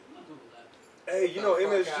that shit. I'm gonna Google Hey, you know Fuck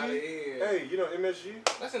MSG? outta here. Hey, you know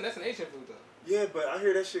MSG? That's an Asian food though. Yeah, but I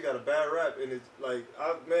hear that shit got a bad rap, and it's like,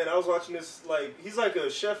 I was watching this, like, he's like a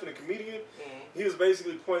chef and a comedian. Mm-hmm. He was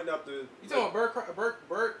basically pointing out the... You talking about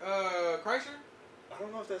Bert Kreischer? I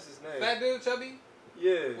don't know if that's his name. Fat dude, chubby?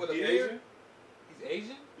 Yeah. With a he beard? Asian? He's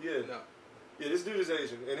Asian? Yeah. No. Yeah, this dude is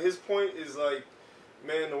Asian, and his point is like,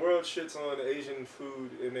 man, the world shits on Asian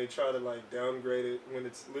food, and they try to like downgrade it when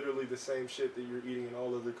it's literally the same shit that you're eating in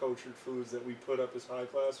all of the cultured foods that we put up as high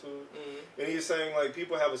class food. Mm-hmm. And he's saying like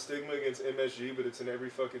people have a stigma against MSG, but it's in every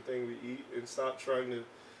fucking thing we eat, and stop trying to,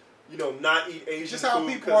 you know, not eat Asian Just food how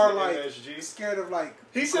people because are of like MSG. scared of like.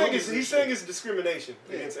 He's saying it's discrimination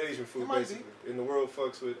against Asian It food, might basically. And the world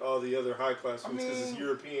fucks with all the other high class foods because it's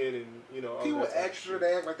European and you know. All people that type of extra, shit.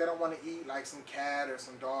 they act like they don't want to eat like some cat or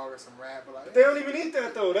some dog or some rat, but like They don't even eat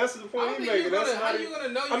that though. That's the point How he's you making. That's how not. you gonna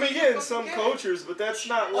know? I mean, yeah, in some cultures, but that's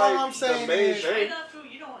not All like I'm saying the main is- thing. China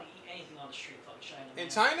food, you don't want to eat anything on the street. Fuck China. In man.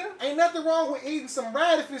 China? ain't nothing wrong with eating some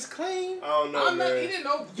rat if it's clean. I don't know, I'm not man. eating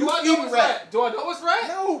no. You Do I know eating it's rat. rat? Do I know it's rat?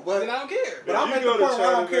 No, but Then I don't care. But If I'm you at go the to point where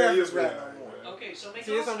I China, don't care man, if it's you'll rat be no alright, more. man. Okay, so See, there's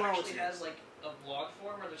McDonald's something wrong with actually you. has like a vlog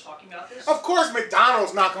form where they're talking about this. Of course,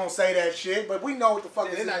 McDonald's not gonna say that shit, but we know what the fuck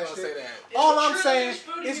Yeah, is they're in not that gonna shit. say that. It's All the I'm truth, saying there's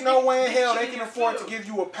food is you no can way in eat hell in they can your afford to food. give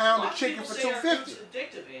you a A pound lot of chicken people for say our $2.50. food's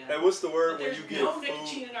addictive, man. Hey, what's the word But when there's you get no food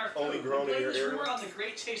nicotine in our food. only grown in We're your blaming this area? rumor on the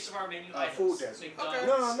great taste of our menu items. Food desert. McDonald's.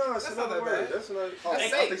 No, it's That's another not that word. bad. That's not. Oh, That's I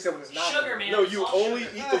safe. think that was not. Sugar, man. No, it's you all only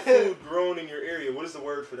sugar. eat the food grown in your area. What is the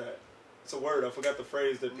word for that? It's a word. I forgot the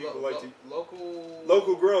phrase that people like to.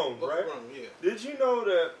 Local grown, Local right? grown, yeah. Did you know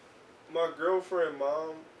that my girlfriend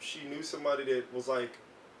mom, she knew somebody that was like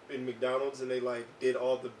in McDonald's and they like did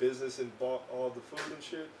all the business and bought all the food and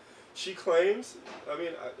shit? She claims,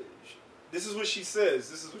 this is what she says,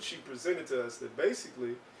 this is what she presented to us, that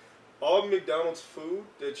basically all McDonald's food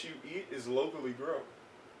that you eat is locally grown.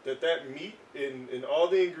 That meat and all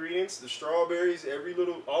the ingredients, the strawberries,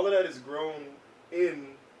 all of that is grown in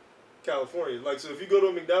California. Like, so if you go to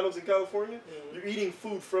a McDonald's in California, you're eating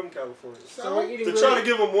food from California. So we're eating To try to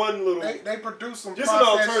give them one little, They produce some just an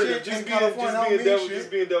processed alternative, shit in California. just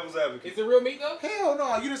being devil's advocate. Is it real meat though? Hell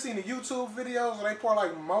no! You just seen the YouTube videos where they pour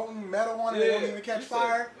like molten metal on it and they don't even catch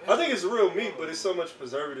fire. I think it's real meat, but it's so much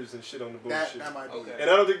preservatives and shit on the bullshit. That might be. Okay. And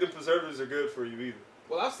I don't think the preservatives are good for you either.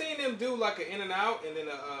 Well, I've seen them do like an In-N-Out and then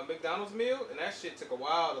a McDonald's meal, and that shit took a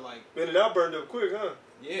while to like. In-N-Out burned up quick, huh?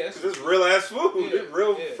 Yeah, Because it's real ass food. Yeah, It's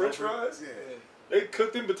real yeah. French fries. Yeah. They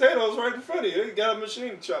cooked them potatoes right in front of you. They got a machine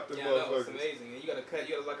to chop them Yeah, I know, it's motherfuckers. amazing. And you gotta cut.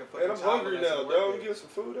 You gotta like a fucking. And I'm child hungry molester now, to work dog. there. Get some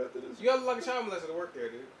food after this. You gotta look like a child molester to work there,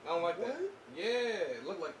 dude. I don't like that. What? Yeah,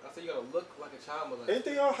 look like I said. You gotta look like a child molester. Ain't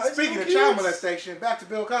they all high Speaking school of child kids? molestation, back to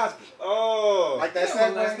Bill Cosby. Oh. Like that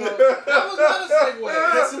Yeah, well, segue. that was not a segue.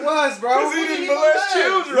 Yes, it was, bro. Because he didn't molest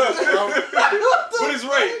children. But it's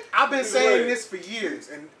rape. I've been It's saying rape. this for years,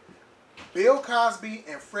 and Bill Cosby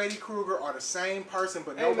and Freddy Krueger are the same person,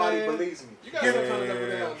 but Hey, nobody man. believes me. You gotta Hear stop me, trying to double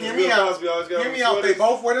down. hear dude. me Bill out. Cosby always got Hear them me out. They sweaters.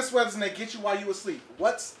 both wear the sweaters and they get you while you asleep.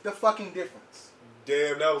 What's the fucking difference?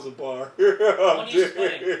 Damn, that was a bar. One uses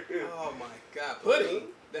pudding. Oh my god, pudding.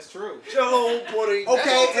 That's true. Jello pudding. Okay,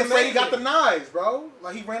 That's and Freddy amazing. got the knives, bro.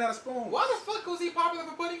 Like he ran out of spoons. Why the fuck was he popular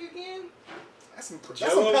for pudding again? That's some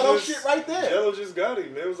Jello pedo just- shit right there. Jello just got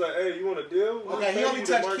him. It was like, hey, you want a deal? Okay, he We'll only pay you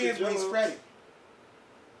to touched market kids when he's Jell-O. Freddy.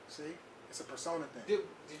 See? It's a persona thing. Did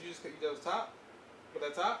you just cut those top? With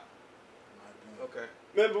that top? Okay.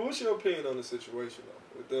 Man, but what's your opinion on the situation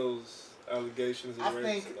though, with those allegations and I rapes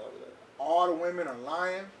think and all of that? all the women are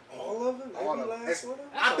lying. All of them? All Every of them. last It's- one of them?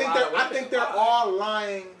 That's a lot of I women think they're lying. all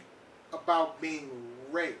lying about being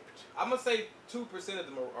raped. I'm gonna say 2% of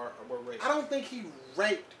them were raped. I don't think he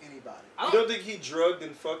raped anybody. You don't think he drugged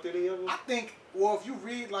and fucked any of them? I think, well, if you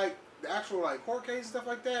read like the actual like court case and stuff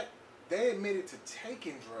like that, they admitted to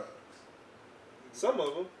taking drugs. Some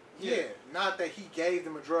of them. Yeah, not that he gave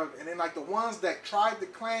them a drug. And then like the ones that tried to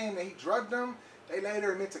claim that he drugged them, they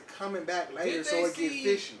later admit to coming back later, Did so they it get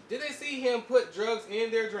fishy. Did they see him put drugs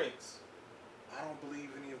in their drinks? I don't believe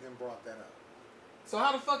any of them brought that up So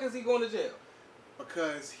how the fuck is he going to jail?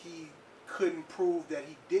 because he couldn't prove that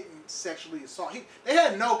he didn't sexually assault. They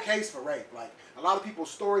had no case for rape. Like a lot of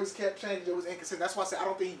people's stories kept changing. It was inconsistent. That's why I said I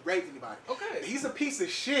don't think he raped anybody. Okay. He's a piece of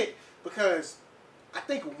shit because I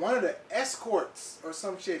think one of the escorts or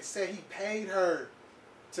some shit said he paid her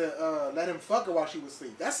to let him fuck her while she was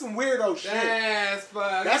asleep. That's some weirdo shit. That's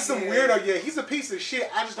fucking That's some weirdo. Yeah, he's a piece of shit.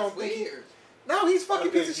 I just don't think he. weird. No, he's fucking I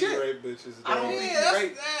think piece of he shit. rape bitches. I don't dog. think Yeah, he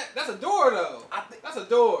raped. that's a door though. I think That's a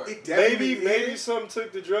door. it definitely Maybe is. some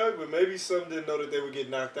took the drug, but maybe some didn't know that they would get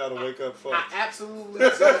knocked out and wake up fucked. I absolutely. You I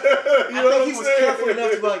know think what he I'm was saying? careful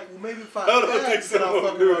enough to be like, well, maybe if I don't think so.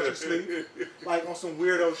 I'll fucking watch you sleep, like on some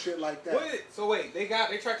weirdo shit like that. Wait, so wait, they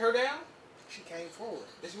tracked her down? She came forward.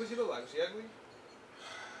 What she look like? Was she ugly?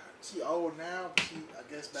 She old now, but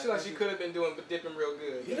I guess back She like then she could have been doing dipping real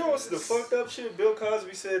good. You know what's the fucked up shit? Bill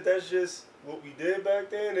Cosby said that's just what we did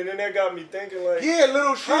back then, and then that got me thinking like, Yeah,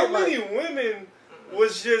 little shit. how many like, women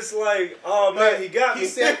was just like, oh man, he got he me.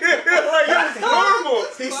 said- like it was normal.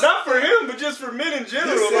 He Not for him, but just for men in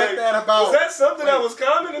general. He said like, that about- was that something that wait, was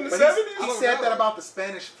common in the but 70s? he said that about the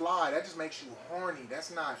Spanish fly. That just makes you horny.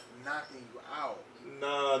 That's not knocking you out.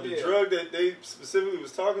 Nah, the Yeah. drug that they specifically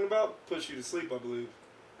was talking about puts you to sleep, I believe.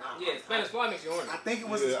 Yeah, Spanish fly makes you horny. I think it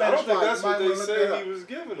was Yeah, the I Spanish don't think fly. that's You might what they wanna look that said up. he was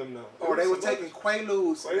giving them though. Or they It were was some taking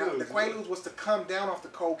Quaaludes. Now, the Quaaludes, Quaaludes was to come down off the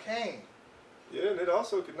cocaine. Yeah, and it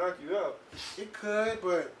also could knock you out, It could,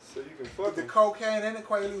 but so you can fuck the them. cocaine and the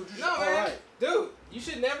Quaaludes, you should No, all man. right. Dude, you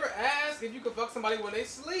should never ask if you could fuck somebody when they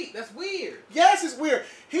sleep. That's weird. Yes, it's weird.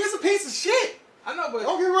 He's a piece of shit. I know, but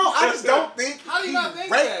Don't get me wrong. I just don't think how do you he not think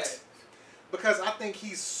raped. that? Because I think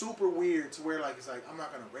he's super weird to where like it's like I'm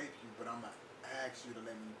not gonna rape you, but I'm gonna ask you to let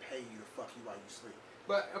me pay you to fuck you while you sleep.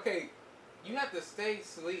 But okay, you have to stay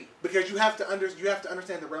asleep. Because you have to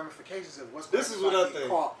understand the ramifications of what's going This on. is what I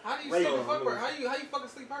think. How do you Rape. sleep a fuck her? How you fuck a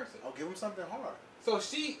sleep person? I'll give him something hard. So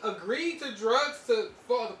she agreed to drugs to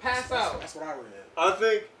pass out. That's what I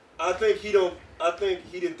read. I think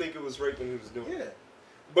he didn't think it was rape when he was doing Yeah. it.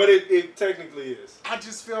 But it technically is. I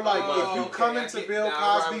just feel like Oh, if you okay, come I into get- Bill now I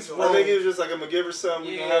ride Cosby's with you. I role, think it was just like, I'm going to give her something,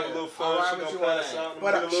 we're going to have a little I'll fun, ride she's with going you to on pass that. out, and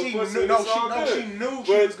but get a little she pussy, knew, and no, it's all good. she knew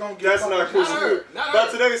she But was gonna get that's fucked. not cool. Not her. Not By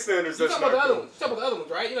her. today's standards, You that's talking about the not other cool. ones? You talking about the other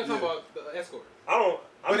ones, right? You're not talking Yeah. about the escort. I'm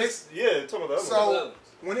But just, yeah, talking about the other So- one. The other ones.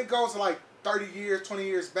 When it goes to like 30 years, 20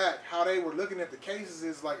 years back, how they were looking at the cases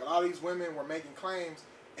is like a lot of these women were making claims,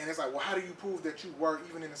 and it's like, well, how do you prove that you were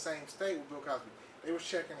even in the same state with Bill Cosby? They was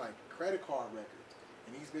checking like credit card records.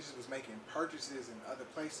 And these bitches was making purchases in other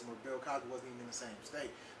places where Bill Cosby wasn't even in the same state.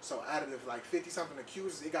 So out of the like 50-something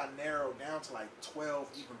accusers, it got narrowed down to like 12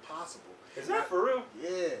 even possible. Is that for real?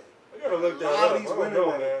 Yeah. I gotta look that A lot up. of these I don't women know,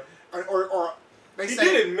 were- man. Or they He say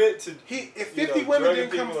did admit to. if you 50 know, women drugging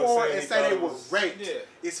didn't come people and forward saying and he say thought they it were was- raped, Yeah.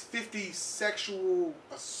 it's 50 sexual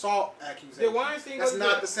assault accusations. Did Weinstein go That's to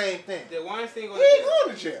not jail? the same thing. Did Weinstein go He to ain't jail?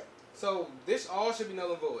 going to jail. So this all should be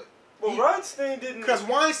null and void. Well, Weinstein didn't. Because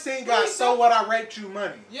Weinstein got Weinstein- so what I raped you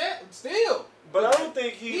money. Yeah, still. But I don't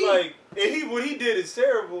think he like. And what he did is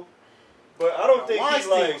terrible. But I don't think he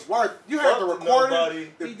Weinstein like. was worth. You heard the fucked recording.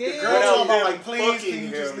 nobody The, He the did. girl without talking about them like, please, fucking can you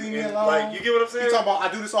just him leave me and, alone? Like, you get what I'm He saying? talking about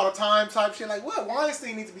I do this all the time type shit. Like what?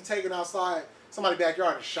 Weinstein needs to be taken outside somebody's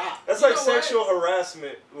backyard and shot. That's You like know what? sexual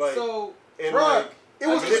harassment. Like, So and Bruh, like. it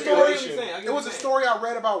was I a get what you're story. saying. I get It what was a you're saying. story I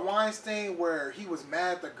read about Weinstein where he was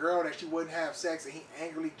mad at the girl that she wouldn't have sex and he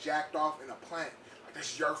angrily jacked off in a plant. Like,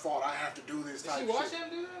 this is your fault. I have to do this Did type she watch shit. him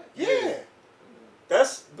do that? Yeah.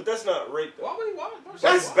 But that's not rape though. Why would he watch?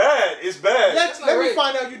 But it's bad. It's bad. Let not me rape.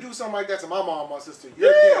 find out you do something like that to my mom, my sister. You're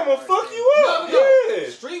Yeah, dead, I'm gonna fuck Weinstein. you No, up. no, no. Yeah.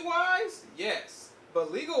 Street wise, yes. But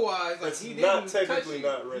legal wise, like It's he not didn't technically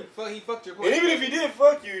touch you. not rape. He fucked your And pussy. even if he did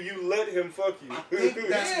fuck you, you let him fuck you. I think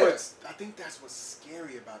that's Yeah. I think that's what's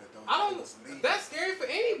scary about it though. I that don't. it was legal. That's scary for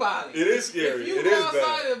anybody. It is scary. If you It go is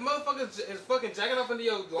outside bad. and motherfuckers is fucking jacking off into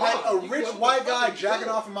your lawn, like a you rich go, white what the fuck guy are you jacking doing?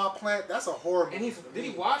 off in my plant. That's a horror movie. And he's for did he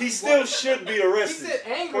me. watch? He he still watched- should be He arrested. said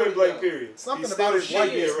angry. Point blank though. period. Something He about still his should be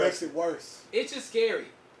whiteness makes arrested. it worse. It's just scary.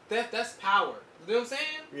 That's power. You know what I'm saying?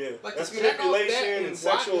 Yeah, Like that's to jack off that manipulation and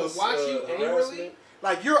sexual watch you angrily. harassment.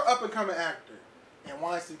 Like you're an up and coming actor, and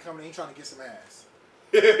Weinstein coming in, he trying to get some ass.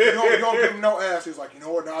 You don't give him no ass. He's like, you know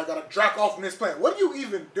what? Now I gotta jack off in this plant. What do you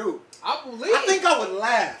even do? I believe. I think I would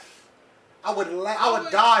laugh. I would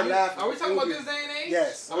would- die you- laughing. Are we talking about Movie. this day and age?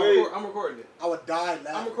 Yes. I'm recording it. I would die laughing.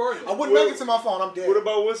 I'm recording it. I wouldn't Well, make it to my phone. I'm dead. What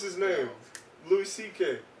about what's his name? Louis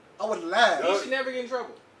C.K. I would laugh. He should never get in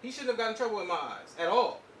trouble. He shouldn't have gotten in trouble in my eyes at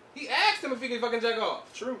all. He asked him if he could fucking jack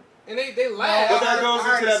off, True. and they laughed. But that I goes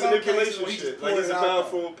heard into in that some manipulation cases where he shit. just Like pulled he's a it out,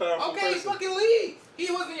 powerful Okay, person. fucking leave.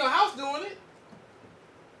 He wasn't in your house doing it.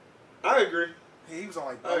 I agree. He was on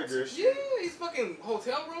like. I boats agree. and shit. Yeah, he's fucking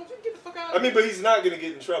hotel rooms. You get the fuck out of I mean, but he's not gonna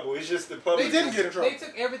get in trouble. It's just the public. He didn't get in trouble. They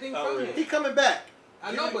took everything Oh, from really? He him. coming back.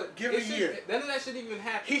 I know, Give it- but give it a should- year. None of that should even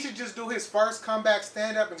happen. He should just do his first comeback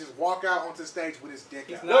stand up and just walk out onto the stage with his dick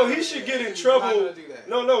He's out. not No, gonna he do should that. get in He's not trouble. gonna do that.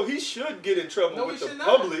 No, he should get in trouble No, with he the should not.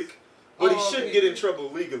 public, but he Oh, shouldn't okay. get in trouble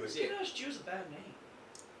legally. Yeah. You know, Jew's a bad name.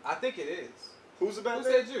 I think it is. Who's about Who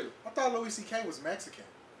that? said you? I thought Louis C.K. was Mexican.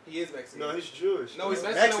 He is Mexican. No, he's Jewish. No, he's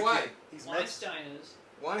Mexican and white. He's Mexican.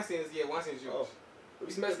 Weinstein is. Weinstein's Jewish. Oh.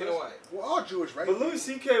 He's Mexican and white. We're all Jewish, right? But Louis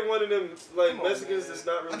C.K. one of them like Come on, Mexicans man. that's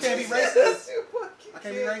not really. I can't be Mexican. racist. I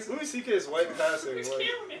can't be racist. Louis C.K. is white passing. Who's Like,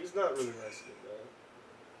 cameraman? he's not really Mexican,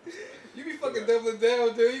 man. You be fucking doubling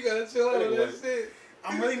down, dude. You gotta chill out on Anyway. that shit.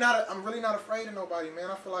 I'm really not afraid of nobody, man.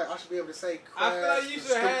 I feel like I should be able to say I feel like crass you and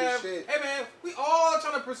should stupid have. shit. Hey man, we all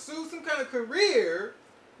trying to pursue some kind of career.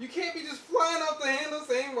 You can't be just flying off the handle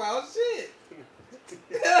saying wild shit.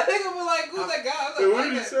 I think I'm like, who's that guy? I was Hey, like, what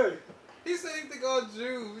did he say? He said he think all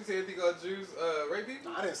Jews. He said he think all Jews rape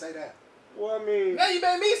people. No, I didn't say that. Well, I mean, Now you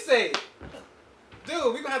made me say it.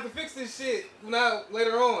 Dude, we gonna have to fix this shit now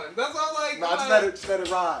later on. That's all like. No, I'm just like, let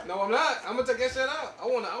it ride. No, I'm not. I'm gonna take that shit out. I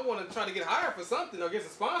wanna try to get hired for something or get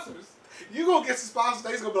some sponsors. You gonna get some sponsors?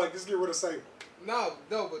 They's gonna be like, just get rid of Sable. No,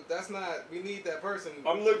 but that's not. We need that person.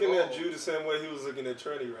 I'm looking at involved. Jew the same way he was looking at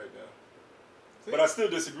Trinity right now. See? But I still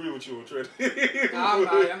disagree with you on Trinity. I'm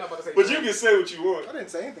not about to say. But you can say what you want. I didn't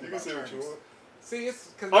say anything You can about say what you trans. want. See, it's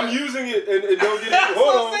because I'm using it and don't get it. That's Hold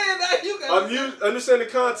what on. I'm saying. That you guys. Understand the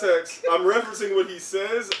context. I'm referencing what he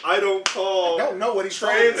says. I don't call I don't know what he's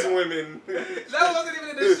trans talking about. women. That wasn't even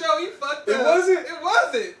in the show. You fucked It up. wasn't? It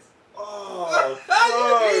wasn't. Oh, You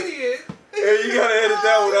fuck. idiot. Hey, you gotta edit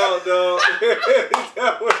that one out, dog. Edit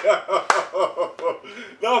that one out.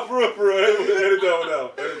 No, for real. Edit that one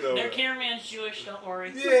out. Edit that one Their out. cameraman's Jewish, don't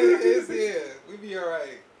worry. Yeah. We be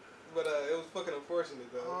alright. But it was fucking unfortunate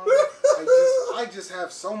though. I just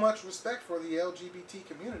have so much respect for the LGBT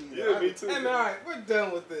community. that Yeah, I, me too. Hey man, alright, we're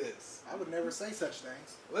done with this. I would never say such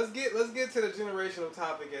things. Let's get to the generational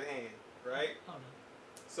topic at hand, right? Oh, no.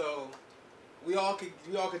 So we all could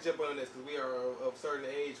jump on this because we are of a certain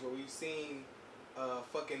age where we've seen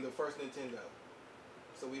fucking the first Nintendo.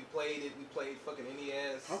 So we played it. We played fucking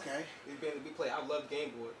NES. Okay. I loved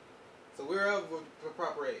Game Boy. So we're of the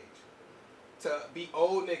proper age to be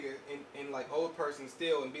old nigga and like old person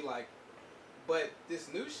still and be like, but this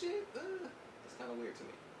new shit, it's kind of weird to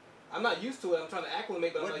me. I'm not used to it. I'm trying to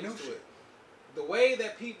acclimate, but I'm not used to it. The way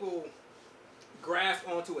that people grasp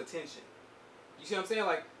onto attention. You see what I'm saying?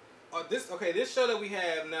 Like, this show that we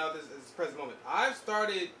have now, this present moment, I've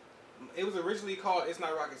started, it was originally called It's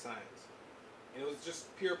Not Rocket Science. And it was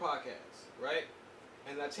just pure podcast, right?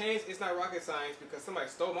 And I changed It's Not Rocket Science because somebody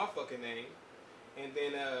stole my fucking name. And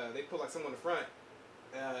then they put like someone in the front,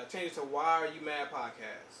 changed it to Why Are You Mad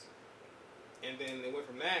Podcast. And then it went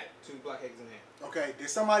from that to Black Eggs in Ham. Okay. Did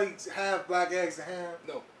somebody have black eggs in ham?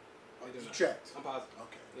 No. Oh, They did you not. checked. I'm positive.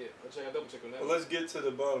 Okay. Yeah, I double check on that. Well, let's get to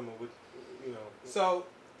the bottom of it. You know. So,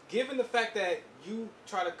 given the fact that you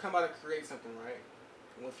try to come out and create something, right?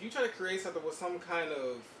 Well, if you try to create something with some kind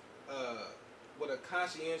of, with a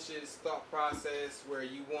conscientious thought process where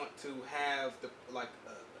you want to have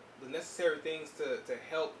the necessary things to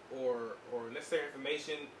help or necessary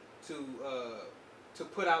information to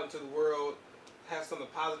put out into the world, have something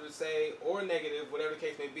positive to say or negative, whatever the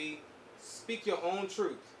case may be, speak your own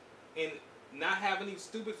truth and not have any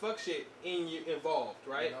stupid fuck shit involved,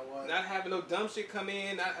 right? You know what? Not having no dumb shit come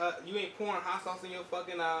in. You ain't pouring hot sauce in your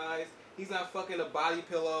fucking eyes. He's not fucking a body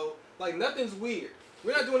pillow. Like, nothing's weird.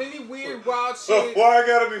 We're not doing any weird, wild shit. Why I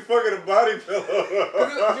gotta be fucking a body pillow?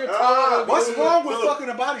 Because you're tired of What's being- wrong with fucking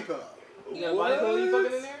a body pillow? You got a body pillow you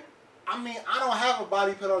fucking in there? I mean, I don't have a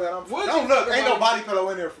body pillow that I'm. What'd Don't you look, fuck ain't no about- body pillow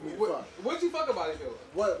in there for me to fuck. What'd you fuck a body pillow?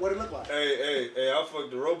 What it look like? Hey, I fucked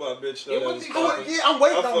the robot bitch. It That wasn't was even- popping. Yeah, I'm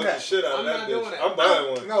waiting I on fucked the that. shit out of I'm that not bitch. doing that. I'm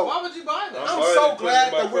buying one. No, Why would you buy that? I'm I'm buying so it glad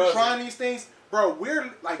because that of my we're cousin. trying these things, bro.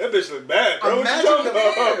 We're like, That bitch look bad, bro. Imagine what you talking the-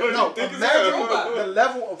 about? What no, you think it's imagine happening? the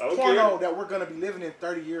level of Okay. porno that we're gonna be living in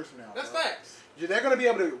 30 years from now. That's bro. facts. They're gonna be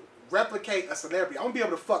able to replicate a celebrity. I'm gonna be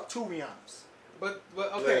able to fuck 2 Rihannas, But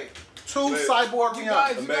okay, 2 Lit. cyborg you Rihannas.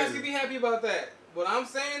 guys Amazing. can be happy about that. What I'm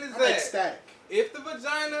saying is I'm that ecstatic. if the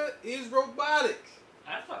vagina is robotic,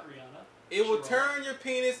 I'd fuck Rihanna. it will Sure. turn your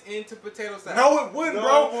penis into potato salad. No, it wouldn't, No,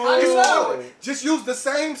 bro. it won't. It's How all- you know? Just use the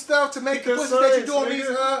same stuff to make the Because pussies that you do on science,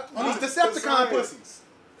 these nigga. on these Because Decepticon science. pussies.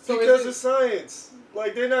 So Because is of science.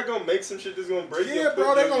 Like, they're not gonna make some shit that's gonna break your Yeah,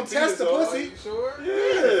 bro, they your gonna penis test the off. Are pussy. you sure?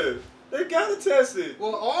 Yeah, they gotta test it.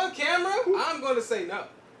 Well, on camera, I'm going to say no.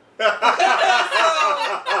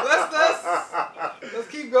 Let's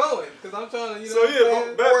keep going because I'm trying to, you know. So what I'm yeah,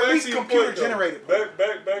 saying? back, Or at back least to your computer point, though. generated.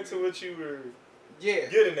 Back to what you were Yeah.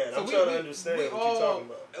 getting at. So I'm trying to understand what you're talking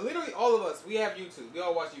about. Literally, all of us, we have YouTube. We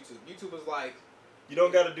all watch YouTube. YouTube is like, You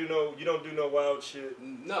don't do no wild shit.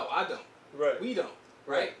 no, I don't. Right. We don't.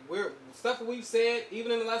 Right? We're stuff that we've said,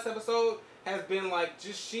 even in the last episode, has been like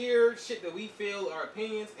just sheer shit that we feel are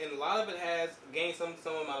opinions, and a lot of it has gained some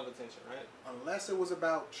amount of attention. Right? Unless it was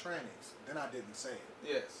about trannies, then I didn't say it.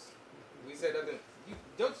 Yes. We said nothing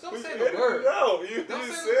Don't say the word. No, you Don't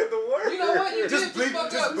just say said the word. You know what? You Just did bleep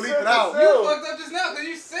just fucked up. it out. You fucked up just now because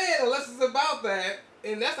you said unless it's about that,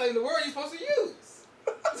 and that's not even the word you're supposed to use.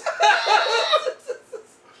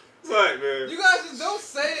 Right, man. You guys just don't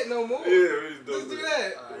say it no more. Yeah, we just Just don't do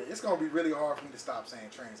that. Alright, it's gonna be really hard for me to stop saying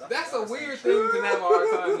trains. That's a weird thing to have a hard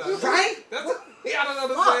time with. Right? That's I don't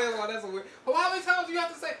understand why that's a weird. Well, how many times do you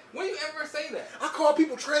have to say? When you ever say that? I call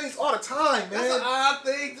people trannies all the time, man. That's an odd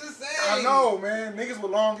thing to say. I know, man. Niggas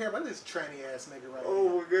with long hair, but this tranny ass nigga right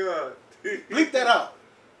Oh my god. Bleep that out.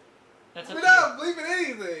 That's up We're to you. not bleeping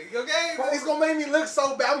anything, okay? Bro, it's gonna make me look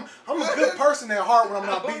so bad. I'm a good person at heart when I'm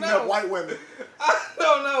not I don't beating know. up white women. I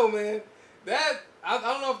don't know, man. I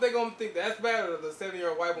don't know if they're gonna think that's better than the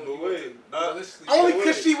 7-year-old white woman. But wait, Only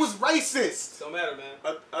because she was racist. Don't matter,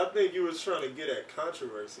 man. I think you was trying to get at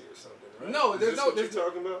controversy or something, right? No, Is there's this no- what there's you're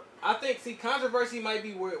talking about? I think controversy might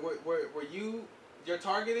be where your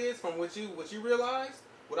target is from what you realized.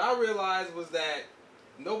 What I realized was that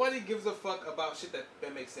nobody gives a fuck about shit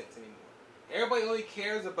that makes sense anymore. Everybody only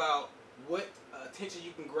cares about what attention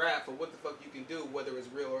you can grab for what the fuck you can do, whether it's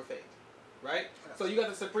real or fake, right? So you got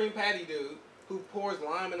the Supreme Patty dude who pours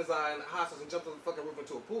lime in his eye in the hot sauce and jumps on the fucking roof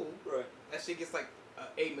into a pool. Right. That shit gets like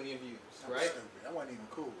 8 million views, That was right? stupid. That wasn't even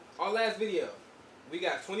cool. Our last video, we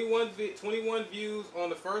got 21 views on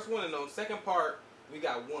the first one, and on the second part, we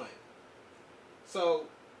got 1. So,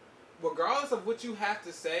 regardless of what you have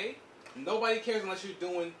to say, nobody cares unless you're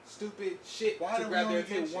doing stupid shit Why to did we grab their only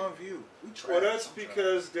get attention. 1 view? We trash. Well, that's I'm trash.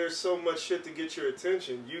 because there's so much shit to get your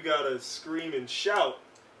attention. You gotta scream and shout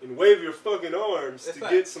and wave your fucking arms That's to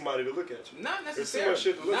fact. get somebody to look at you. Not There's so necessarily. much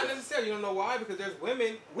shit to look Not at. necessarily. You don't know why? Because there's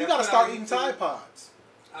women. We that gotta put start out eating YouTube- Tide Pods.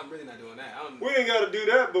 I'm really not doing that. We ain't gotta do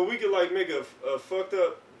that, but we could like make a fucked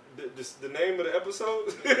up the name of the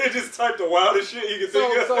episode. Just type the wildest shit you can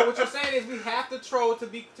think of. So what you're saying is we have to troll to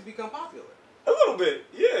become popular. A little bit,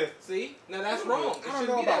 yeah. See? Now that's I wrong. It I don't shouldn't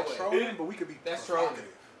know be that about way. trolling, but we could be That's trolling.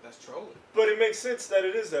 provocative. That's trolling. But it makes sense that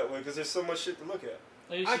it is that way because there's so much shit to look at.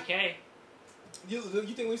 Louis C.K. You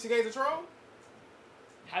think Louis C.K. is a troll?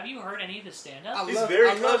 Have you heard any of his stand-up? I He's love- very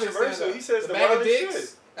I love his controversial. stand-up. He says the Bag of wildest Dicks.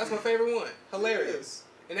 shit. That's my favorite one. Hilarious.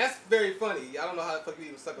 And that's very funny. I don't know how the fuck you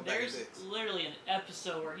even suck a bag of There's dicks. literally an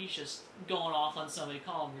episode where he's just going off on somebody,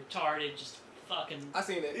 calling him retarded, just fucking... I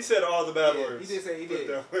seen it. He said all the bad Yeah, words. he did say he Put did.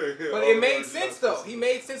 that way. But All it the made words sense you're not though. He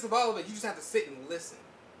made sense of all of it. You just have to sit and listen.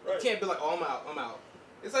 Right. You can't be like, oh, I'm out.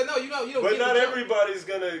 It's like, no, you don't But get not the joke. everybody's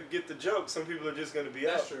gonna get the joke. Some people are just gonna be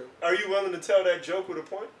out. That's true. Are you willing to tell that joke with a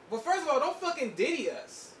point? Well, first of all, don't fucking Diddy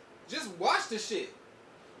us. Just watch the shit.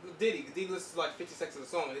 Diddy listens to like 50 seconds of the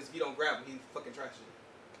song, and if you don't grab him, he fucking trash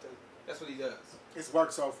it. That's what he does. It's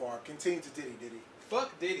worked so far. Continue to Diddy.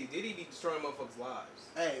 Fuck Diddy. Diddy be destroying motherfuckers' lives.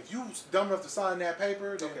 Hey, if you dumb enough to sign that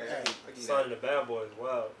paper, then Okay, hey. I get that. Signing the bad boys,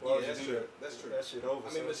 wow. Why would Yeah, you that's do true. that? That's true. That shit over. I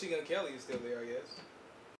mean, son. Machine Gun Kelly is still there, I guess.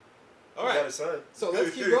 All You right. got a son. So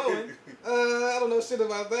let's keep going. I don't know shit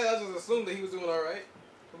about that. I just assumed that he was doing all right.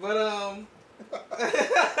 But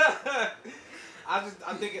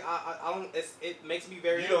I think I don't. It makes me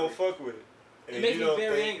very. You angry. don't fuck with it. It And makes you me don't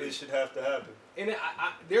very think angry. it should have to happen. And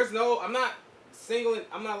there's no. I'm not singling.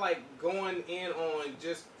 I'm not like going in on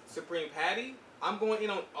just Supreme Patty. I'm going in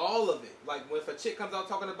on all of it. Like if a chick comes out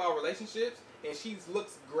talking about relationships and she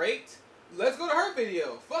looks great, let's go to her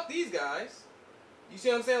video. Fuck these guys. You see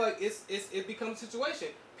what I'm saying? Like it becomes a situation.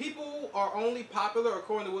 People are only popular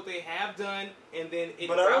according to what they have done, and then it.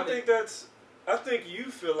 But I don't think that's. I think you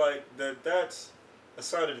feel like that's a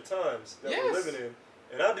sign of the times that we're Yes. living in,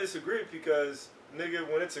 and I disagree because nigga,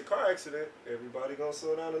 when it's a car accident, everybody gonna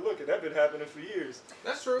slow down and look. And that been happening for years.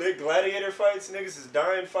 That's true. They gladiator fights, niggas is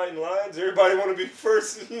dying fighting lions. Everybody want to be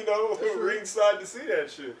first, That's true. ringside to see that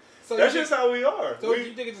shit. So That's you just how we are. So we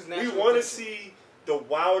you think it's just we natural? want to thinking? see the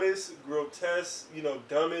wildest, grotesque,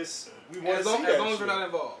 dumbest. We want to As see long that as shit. we're not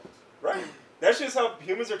involved. Right. That's just how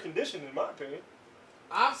humans are conditioned, in my opinion.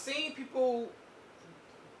 I've seen people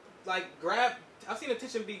like grab. I've seen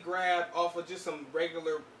attention be grabbed off of just some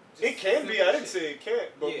regular. Just It can be. simple I didn't shit. say it can't.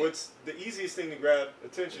 But Yeah. what's the easiest thing to grab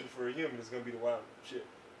attention for a human is going to be the wild shit.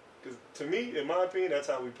 Because to me, in my opinion, that's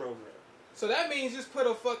how we program. So that means just put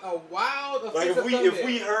a wild Like offensive if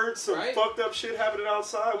we thumbnail. heard some right? fucked up shit happening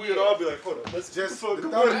outside, we would Yeah. all be like, hold on, let's Just fuck the the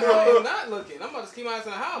thumbnail. I window. am not looking. I'm about to keep my ass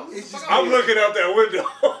in the house. It's just- Fuck out I'm here. looking out that window.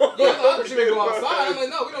 Yeah, other people go outside. I'm like,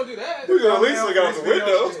 no, we don't do that. We gonna at least Thumbnail look for out this the video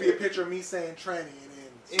window. should just be a picture of me saying tranny and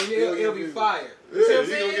then And it'll be fire. You Yeah, see what I'm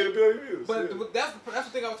you gonna saying? get a billion views. But yeah. that's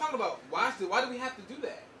the thing I was talking about. Why do we have to do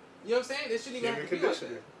that? You know what I'm saying? It shouldn't even Human have to be like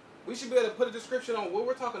conditioning. that. We should be able to put a description on what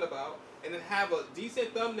we're talking about and then have a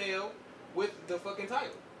decent thumbnail with the fucking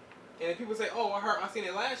title. And if people say, oh, I seen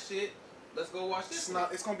that last shit, let's go watch this.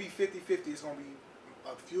 It's gonna be 50-50. It's gonna be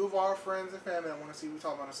a few of our friends and family I want to see we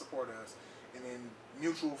talk about and support us, and then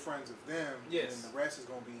mutual friends of them. Yes. And then the rest is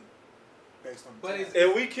going to be based on. But it's,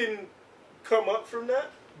 And we can come up from that,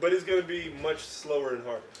 but it's gonna be much slower and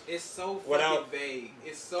harder. it's so fucking Without vague.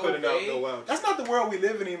 It's so Putting out vague. no out. That's not the world we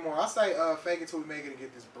live in anymore. I say fake it till we make it and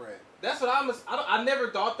get this bread. That's what I never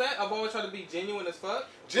thought that. I've always tried to be genuine as fuck.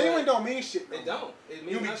 Genuine don't mean shit. No It more. don't. It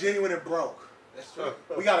means You be nothing. genuine and broke. That's true.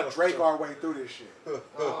 We gotta Drake our way through this shit.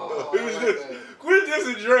 Oh, Quit I like that.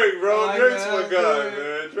 dissing Drake, bro. I like Drake's that. my guy,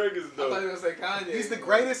 man. Drake is I thought you dope. were gonna say Kanye. He's the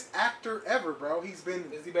greatest actor ever, bro. He's been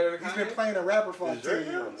Is he better than Kanye? he's been playing a rapper for Is like 10 Drake?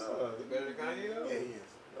 years. Hell no. He better than Kanye though? Yeah, he is.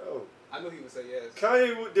 No. I knew he would say yes. Kanye,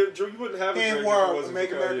 you wouldn't have a Drake And if it world wasn't make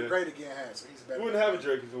for America Kanye. great again has. So he's better. You wouldn't have a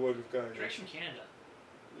Drake if it wasn't for Kanye. Drake's from Canada.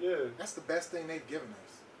 Yeah. That's the best thing they've given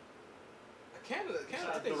us. Canada,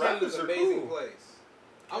 I think The Canada's rappers an are amazing cool. place.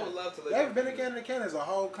 I would love to live You ever there. been to Canada? Canada's a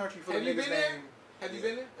whole country full Have of you niggas been there? named. Have you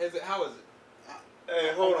been there? Is it? How is it? Hey,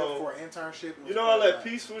 I hold went on. for an internship. It was You know all that like-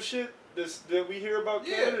 peaceful shit that we hear about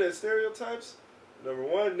Yeah. Canada, that stereotypes? Number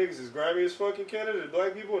one, niggas is grimy as fuck in Canada,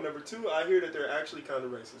 black people. And number two, I hear that they're actually kind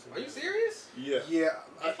of racist. in Are you Canada. serious? Yeah. Yeah,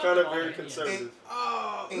 Fuck Kind of all very Indians. conservative.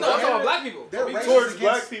 Oh, In no, I'm talking Canada, about black people. they're Me racist too. Towards against-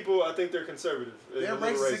 black people, I think they're conservative. they're a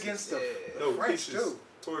little racist against the Yeah. No, French racist too.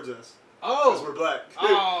 towards us. Oh. Because we're black.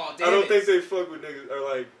 Oh, damn I don't it. think they fuck with niggas, or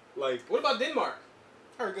like, What about Denmark?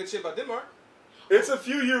 I heard good shit about Denmark. it's a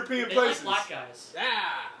few European They places. like black guys. Yeah.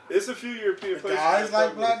 It's a few European The places. guys that like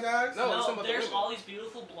fuck black with- guys? No, I'm No, talking about the there's women. all these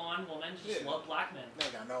beautiful blonde women who just Yeah. love black men. They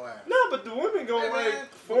got no ass. No, but the women go Hey, man.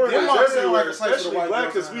 like foreigners Denmark sound everywhere, like a place where the especially white black,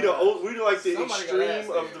 girls because don't have we like the Somebody got extreme ass of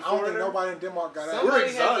there. the I don't think foreigner. nobody in Denmark got ass. Somebody We're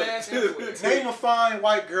has exotic. ass everywhere. Name a fine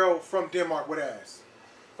white girl from Denmark with ass.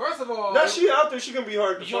 First of all, Now she out there, she gonna be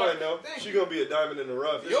hard to Bjork. find though. Thank She you. gonna be a diamond in the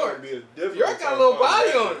rough. It's Bjork. gonna be a different. Bjork got a little body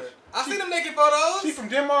on her. I seen them naked photos. She from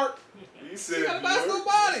Denmark? You She said got a nice little Bjork.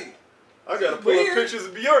 body. I gotta pull Weird. up pictures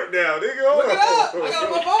of Bjork now, nigga. Hold Look it up. on. I got it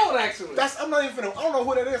on my phone actually. I'm not even finna, I don't know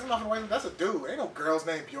who that is. I'm not finna wait. That's a dude. Ain't no girl's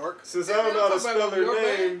named Bjork. Since I don't know how to Talk about spell her Bjork,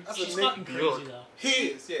 man. name, That's She's a Nick fucking crazy Bjork. though. He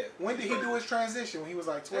is, yeah. When did he do his transition? When he was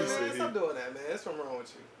like Hey, 12? Yes, man, he stop did. doing that, man. That's what's wrong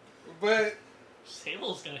with you. But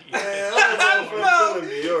Sable's gonna hear. man, I don't know if no, I'm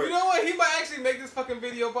feeling Bjork. you know what? He might actually make this fucking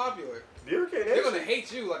video popular. Bjork ain't They're gonna Asian.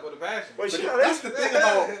 hate you like with a passion. Wait, But she not that's the Asian? thing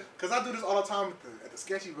about, because I do this all the time at the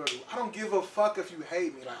sketchy burger. I don't give a fuck if you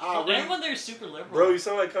hate me. Like, I Well, really, everyone there's super liberal. Bro, you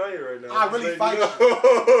sound like Kanye right now. I I'm really just letting fight you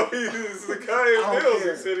know. He's the I Kanye don't Mills. He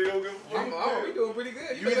care. said he don't give a fuck. Oh, we doing pretty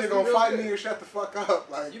good. you making either us gonna look fight real me good. or shut the fuck up.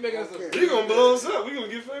 Like, You making us okay. look He gonna blow us up. We gonna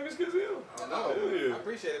get famous because of him. I know. Hell yeah. I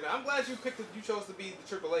appreciate it, man. I'm glad you chose to be the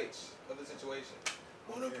Triple H of the situation.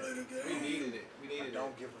 Wanna play the We game? needed it. We I needed don't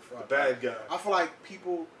it. give a The fuck. bad guy. I feel like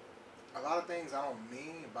people, a lot of things I don't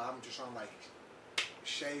mean, but I'm just trying to like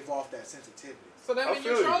shave off that sensitivity. So that I means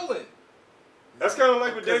you're feel you. trolling. That's kind of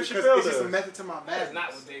like what Dave Because Chappelle it's just a does. method to my madness. That's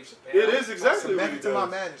not what Dave Chappelle. It is It's a exactly what he method to my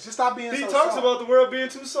does. madness. Just stop being He so talks soft. about the world being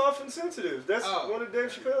too soft and sensitive. That's Oh. one of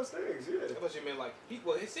Dave Chappelle's things. I Yeah. thought you meant like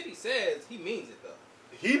well, his shit he says, he means it though.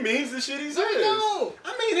 He means the shit he No, says. he don't.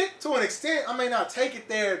 I mean it to an extent. I may not take it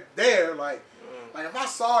there. Like if I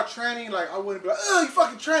saw a tranny, like I wouldn't be like, oh, you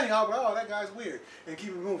fucking tranny. I'll be like, oh, that guy's weird, and keep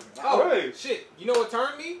it moving. Oh Right. shit! You know what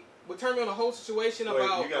turned me? What turned me on the whole situation Wait,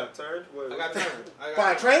 about? you got turned? Wait, I got turned.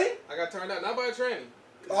 By a tranny? I got turned out, not by a tranny.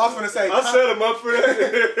 I was gonna say. I set him up for that.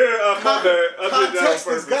 My bad. I did that on Context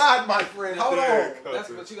purpose. is God, my friend. Hold on. That's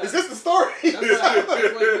what you got. Is this the story? That's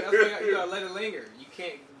why you gotta let it linger. You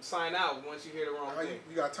can't sign out once you hear the wrong Oh, thing.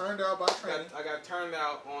 you got turned out by tranny. I got turned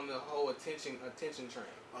out on the whole attention train.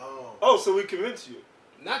 Oh. Oh, so we convinced you.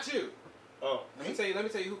 Not you. Oh. Let me tell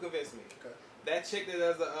you who convinced me. Okay. That chick that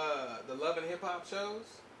does the Love and Hip Hop shows,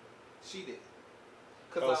 she did.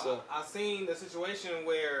 Cause How so? I seen the situation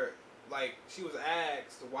where like she was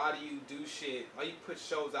asked, why do you do shit? Why you put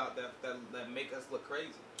shows out that make us look crazy?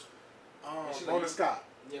 And she Mona like, Scott.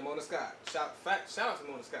 Yeah, Mona Scott. Shout out to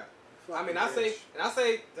Mona Scott. Fucking I mean, I bitch.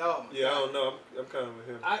 say, oh my Yeah, I God. don't know. I'm kind of with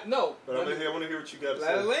him. I no, But I want to hear what you got to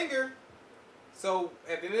let it say. linger. So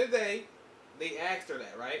at the end of the day, they asked her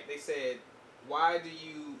that, right? They said, why do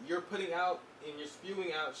you're putting out and you're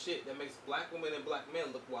spewing out shit that makes black women and black men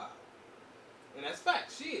look wild? And that's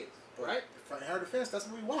fact. She is, right? In her defense, that's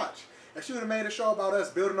what we watch. If she would have made a show about us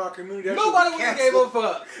building our community, that Nobody would have gave a canceled.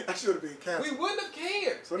 fuck. That should have been canceled. We wouldn't have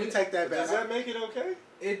cared. So let me take that back. Does that make it okay?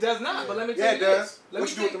 It does not, but let me tell Yeah, you it does. this. Let What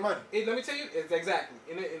me you do with tell the money? Let me tell you, it's exactly.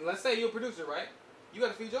 And let's say you're a producer, right? You got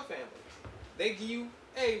to feed your family. They give you,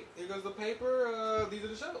 hey, here goes the paper. These are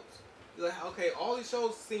the shows. You're like, okay, all these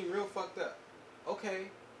shows seem real fucked up. Okay,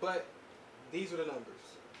 but these are the numbers.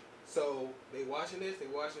 So they watching this.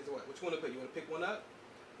 What? Which one to pick? You want to pick one up?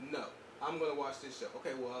 No, I'm gonna watch this show.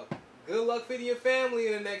 Okay, well, good luck feeding your family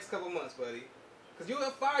in the next couple months, buddy. Because you'll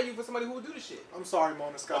fire you for somebody who will do the shit. I'm sorry,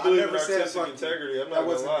 Mona Scott. I believe in never said artistic fuck you. integrity. I'm not That gonna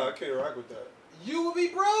wasn't lie. me. I can't rock with that. You will be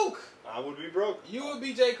broke. I would be broke. You will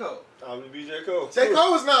be J. Cole. I would be J. Cole. J.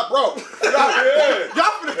 Cole is not broke. Y'all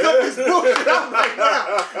finna cut this bullshit out right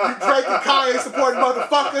now. You Drake and Kanye supporting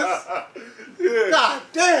motherfuckers. Yeah. God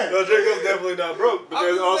damn. No, J. Cole's definitely not broke. But I'm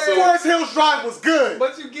there's just also... saying. Forest Hills Drive was good.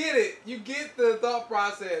 But you get it. You get the thought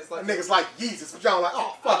process. Like Niggas like Yeezus, but y'all like,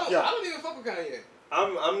 oh, fuck I y'all. don't even fuck with Kanye.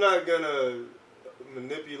 I'm not gonna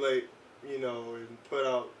manipulate, you know, and put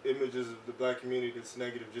out images of the black community that's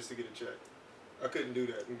negative just to get a check. I couldn't do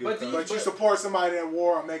that. But you support somebody that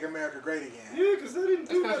war and make America great again. Yeah, because they didn't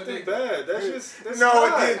do nothing bad. That's just... That's no,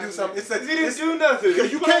 not. it didn't do something. He didn't do nothing.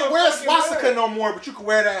 You can't wear a swastika no more, but you can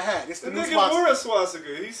wear that hat. It's the The new nigga wore swastika. a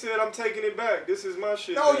swastika. He said, I'm taking it back. This is my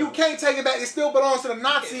shit. No, now. you can't take it back. It still belongs to the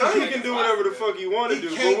Nazis. He can do whatever the fuck he want to do.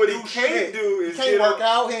 But what he can't do is he can't work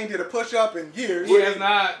out. He ain't did a push up in years. He has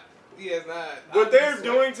not. He has not. What they're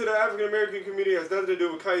doing to the African American community has nothing to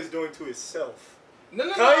do with Kanye's doing to himself. No.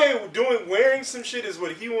 Kanye wearing some shit is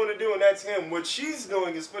what he want to do, and that's him. What she's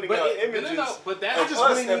doing is putting out images. But I that's just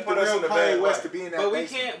really need the real Kanye West to be in that. But we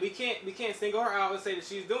can't single her out and say that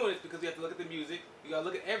she's doing it because we have to look at the music. You gotta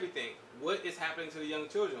look at everything. What is happening to the young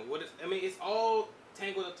children? It's all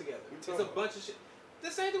tangled up together. It's a bunch of shit.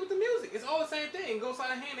 The same thing with the music. It's all the same thing. It goes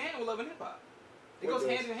hand in hand with love and hip hop. It goes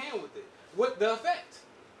hand in hand with it. What the effect?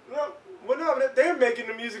 No, they're making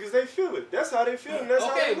the music as they feel it. That's how they feel, and that's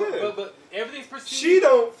how they live. But everything's perceived. She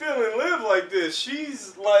don't feel and live like this.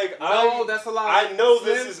 She's like, that's a lie. I know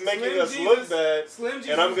this is making us look bad,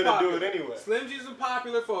 and I'm gonna do it anyway. Slim Jesus was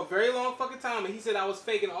popular for a very long fucking time, and he said I was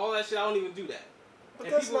faking all that shit. I don't even do that. But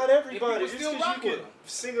that's not everybody. Just because because you can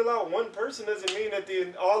single out one person doesn't mean that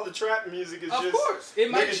all the trap music is of just course. It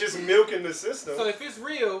might niggas just milking the system. So if it's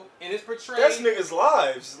real and it's portrayed, that's niggas'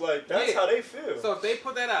 lives. Like that's how they feel. So if they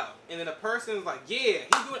put that out and then a person's like, yeah,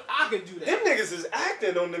 he's doing, I can do that. Them niggas is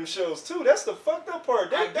acting on them shows too. That's the fucked up part.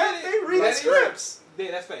 They read the scripts. Yeah,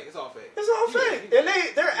 that's fake. It's all fake. It's all fake. And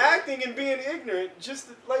they're acting and being ignorant. Just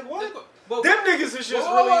like what? Them niggas is just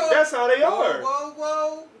really. That's how they are.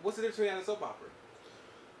 Whoa. What's the difference between that and soap opera?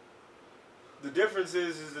 The difference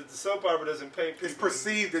is that the soap opera doesn't paint people. It's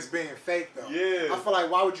perceived as being fake, though. Yeah. I feel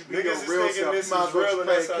like why would you be your niggas real is thinking self? this You might is as well real, just and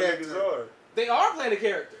play that's a how character. niggas are. They are playing a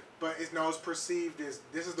character. But it's perceived as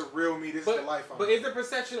this is the real me. This is the life I'm. But is the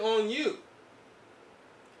perception on you?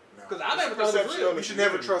 No. Because I never thought it was real. You should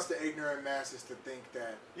never trust the ignorant masses to think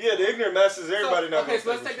that. Yeah, the ignorant masses, everybody not okay,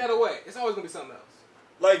 so let's take that away. It's always gonna be something else.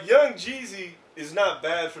 Like Young Jeezy is not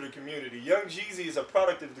bad for the community. Young Jeezy is a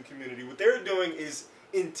product of the community. What they're doing is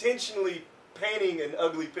intentionally painting an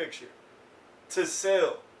ugly picture to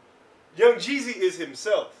sell. Young Jeezy is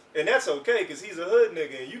himself, and that's okay because he's a hood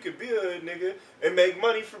nigga, and you can be a hood nigga and make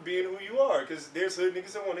money for being who you are. Because there's hood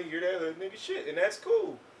niggas that want to hear that hood nigga shit, and that's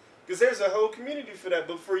cool. Because there's a whole community for that.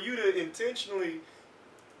 But for you to intentionally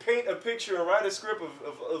paint a picture and write a script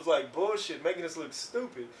of like bullshit, making us look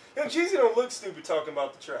stupid. Young Jeezy don't look stupid talking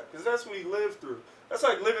about the trap, because that's what he lived through. That's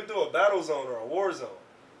like living through a battle zone or a war zone.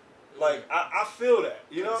 Like, I feel that.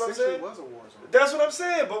 You know what I'm saying? It was a war zone. That's what I'm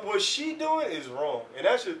saying. But what she doing is wrong. And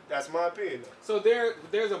that's my opinion. So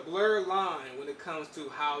there's a blurred line when it comes to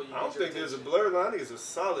how you I don't think there's a blurred line. I think it's a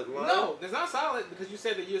solid line. No, there's not solid because you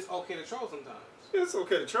said that it's okay to troll sometimes. It's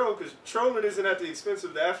okay to troll because trolling isn't at the expense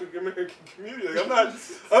of the African American community. Like,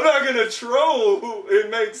 I'm not gonna troll and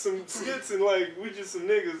make some skits and like we just some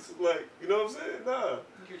niggas. Like, you know what I'm saying? Nah.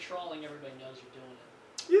 If you're trolling, everybody knows you're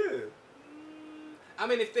doing it. Yeah. I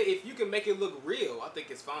mean, if you can make it look real, I think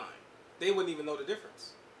it's fine. They wouldn't even know the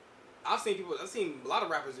difference. I've seen a lot of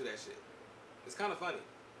rappers do that shit. It's kind of funny.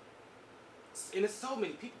 And it's so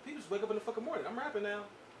many people. People just wake up in the fucking morning. I'm rapping now,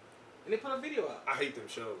 and they put a video out. I hate them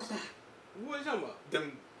shows. What are you talking about?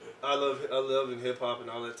 Them, I love in hip hop and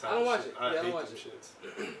all that type I don't of watch shit. it. I I don't hate watch them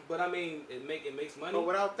it. shits. But I mean, it makes money. But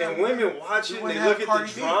without that, And women watch it and they look at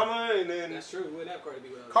the drama and then. That's true. We wouldn't have Cardi B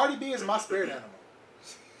without Cardi B is my spirit animal.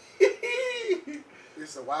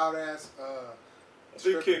 It's a wild ass. I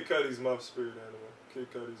think Kid Cudi's my spirit animal. Kid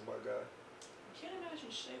Cudi's my guy. I can't imagine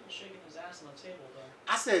Sable shaking his ass on the table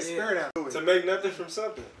though. I said spirit animal. To make nothing from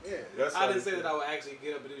something. Yeah. That's I didn't say that I would actually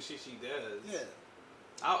get up and do shit she does. Yeah.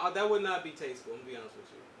 That would not be tasteful. I'm gonna be honest with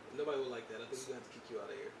you. Nobody would like that. I think we're gonna have to kick you out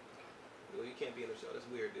of here. You can't be in the show. That's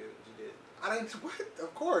weird, dude. What you did. I didn't. What?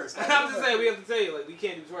 Of course. I'm just saying we have to tell you like we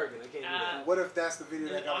can't do twerking. I can't do that. What if that's the video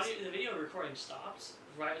that got us? The video recording stops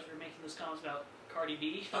right as we were making those comments about Cardi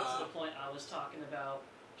B. Up to the point I was talking about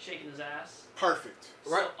shaking his ass. Perfect.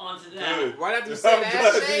 Right. So onto that. Good. Right after you say I'm that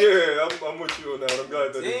glad, shit. yeah, I'm with you on that. I'm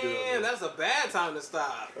glad that he did Damn, that. that's a bad time to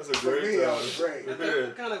stop. That's a For great me, time. that was great. What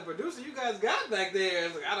Yeah. kind of producer you guys got back there?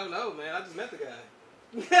 It's like, I don't know, man. I just met the guy.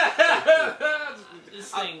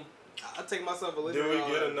 This thing. I take myself a Did little.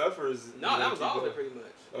 we get enough, or is No, that was all of it pretty much.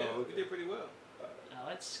 Oh, Yeah, okay. we did pretty well. Oh,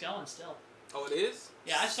 it's going still. Oh, it is?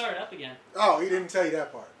 Yeah, I started up again. Oh, he didn't tell you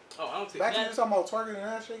that part. Oh, I don't think. Back to you talking about twerking and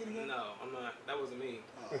ass shaking again? No, I'm not. That wasn't me.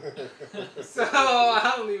 Oh. So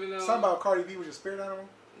I don't even know. Something about Cardi B with your spirit animal?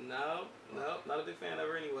 No, not a big fan of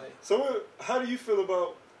her anyway. So, how do you feel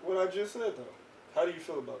about what I just said, though? How do you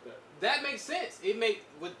feel about that? That makes sense. It made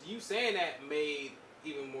what you saying that made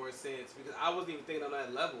even more sense because I wasn't even thinking on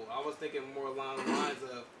that level. I was thinking more along the lines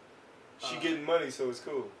of She getting money, so it's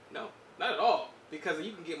cool. no, not at all. Because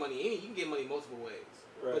you can get money you can get money multiple ways.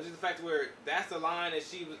 Right. But just the fact where that's the line that's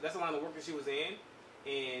the line of work that she was in,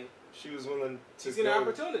 and She was willing to. she's in an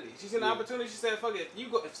opportunity. She's in an opportunity. She said, "Fuck it,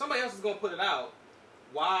 if somebody else is gonna put it out,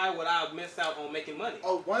 why would I miss out on making money?"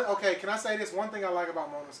 Oh, okay, can I say this? One thing I like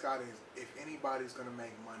about Mona Scott is if anybody's going to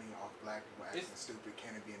make money off black people acting stupid,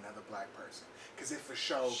 can it be another black person? Because if a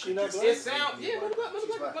show She could not just... black? It sounds She's black.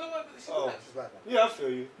 she's Oh. black. She's black. Yeah, I feel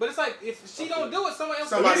you. But it's like if she don't do it, somebody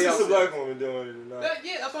else. At Somebody least else it's a is. black woman doing it or not.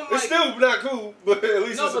 Yeah, that's what I'm It's like. still not cool, but at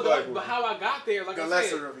least No, it's a black but woman. how I got there, like The I lesser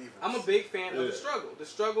said, of evils. I'm a big fan of Yeah. the struggle. The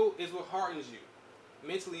struggle is what hardens you,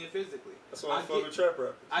 mentally and physically. That's why I fuck with trap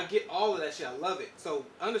rap. I get all of that shit. I love it. So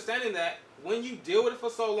understanding that when you deal with it for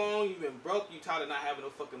so long, you've been broke, you tired of not having no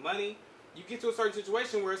fucking money, you get to a certain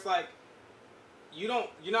situation where it's like you're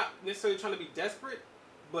not necessarily trying to be desperate,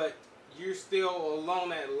 but you're still along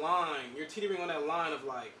that line. You're teetering on that line of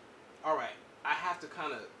like, all right, I have to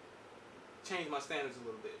kind of change my standards a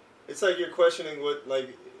little bit. It's like you're questioning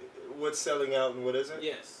what's selling out and what isn't.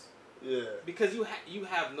 Yes. Yeah. Because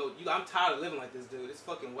I'm tired of living like this, dude. It's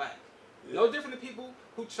fucking whack. Yeah. No different than people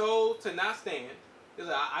who chose to not stand. It's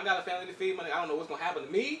like, I got a family to feed, money. I don't know what's gonna happen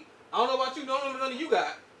to me. I don't know about you. Don't know none of you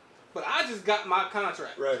got. But I just got my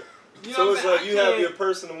contract. Right. You know So what it's I'm saying? like you have your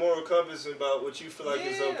personal moral compass about what you feel like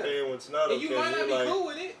is Yeah. okay and what's not okay. And you might not be You're like, cool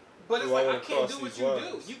with it, but it's do I like I wanna can't do cross what these you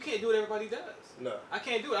lines? do. You can't do what everybody does. no. I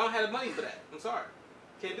can't do it. I don't have the money for that. I'm sorry.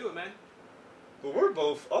 Can't do it, man. But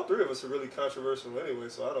all three of us are really controversial anyway,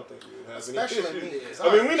 so I don't think we would have Especially any me. issues. 'cause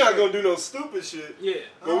I mean, we're not shit. gonna do no stupid shit, Yeah.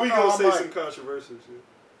 but we I gonna don't say know, some Mike. controversial shit.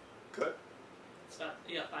 Cut. It's about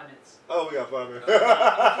 5 minutes. Oh, we got 5 minutes.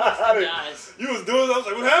 Guys. You was doing. I was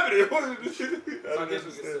like, what happened? So I guess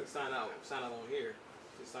we can sign out on here.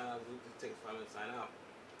 Just sign out. We can take 5 minutes to sign out.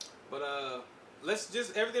 But let's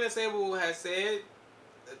just everything that Sable has said.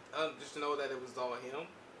 Just to know that it was all him.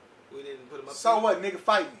 We didn't put him up. So to what, nigga,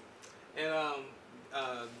 fight me. it.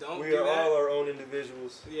 And don't We do are that. all our own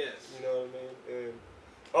individuals. Yes. You know what I mean? And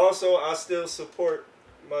also, I still support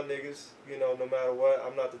my niggas, you know, no matter what.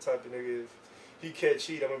 I'm not the type of nigga, if he can't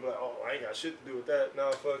cheat, I'm gonna be like, oh, I ain't got shit to do with that.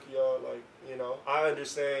 Nah, fuck y'all. Like, you know, I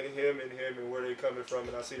understand him and where they coming from,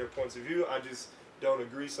 and I see their points of view. I just don't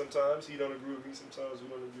agree sometimes. He don't agree with me sometimes. We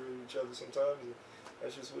don't agree with each other sometimes. And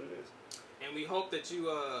that's just what it is. And we hope that you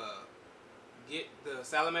get the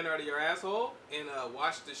salamander out of your asshole and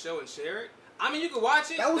watch the show and share it. I mean, you can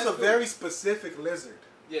watch it. That was That's a cool. very specific lizard.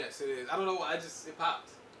 Yes, it is. I don't know why. It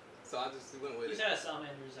popped. So I just went with He's it. had a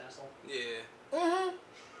salamander's asshole. Yeah. Mm-hmm.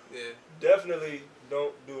 Yeah. Definitely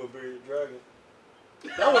don't do a bearded dragon.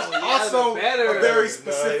 That was also better. a very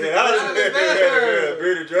specific That lizard. was better. Yeah,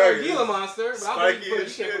 bearded You're a dragon. Gila monster, but I Spiky wouldn't put and a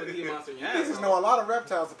shit with a shit. Gila monster in your You niggas asshole. know a lot of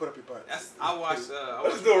reptiles to put up your butts. That's I watched. I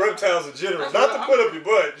just do reptiles in general, That's not what to I- put up your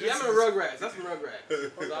butt. Yeah, I Just, remember Rugrats. That's from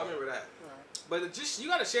Rugrats. So I remember that. Alright. But you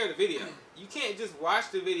gotta share the video. You can't just watch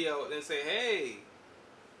the video and then say hey,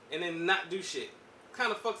 and then not do shit.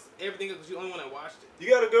 Kind of fucks everything up because you the only one that watched it. You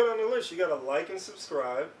gotta go down the list. You gotta like and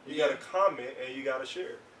subscribe. You Yeah. gotta comment and you gotta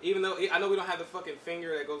share. Even though I know we don't have the fucking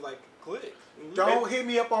finger that goes like click. Don't hit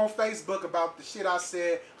me up on Facebook about the shit I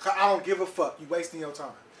said. I don't give a fuck. You wasting your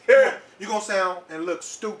time. You gonna sound and look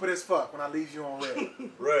stupid as fuck when I leave you on red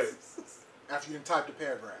Right. after you done typed the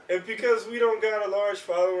paragraph. And because we don't got a large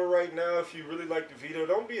follower right now, if you really like the video,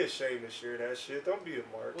 don't be ashamed to share that shit. Don't be a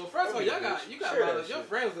mark. Well, first of all, Don't be you a got bitch. a Share lot that of your shit.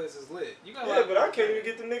 friends list is lit. You got a lot Yeah, of but I people- can't even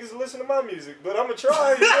get the niggas to listen to my music. But I'ma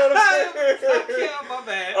try. You know what I'm saying? Yeah, my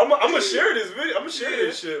bad. I'm gonna share this video. I'm gonna share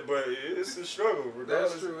this shit, but it's a struggle.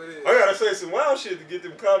 Regardless. That's true. It is. I gotta say some wild shit to get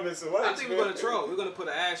them comments and likes. I think we're gonna troll. We're gonna put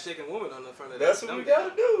an ass shaking woman on the front of that. That's what we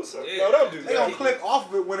gotta do. So. Yeah. No, don't do They gonna that. click off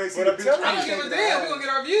of it when they see But the I'm bitch. telling I don't you, give a damn. We're gonna get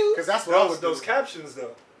our views. Because that's what I was Those doing. captions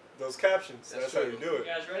though. Those captions. That's That's how true. you do You it.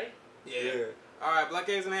 guys ready? Yeah. All right, Black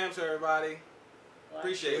Eggs and Hampshire, everybody. Black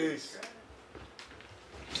Appreciate it. Peace. You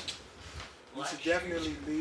Black should definitely leave.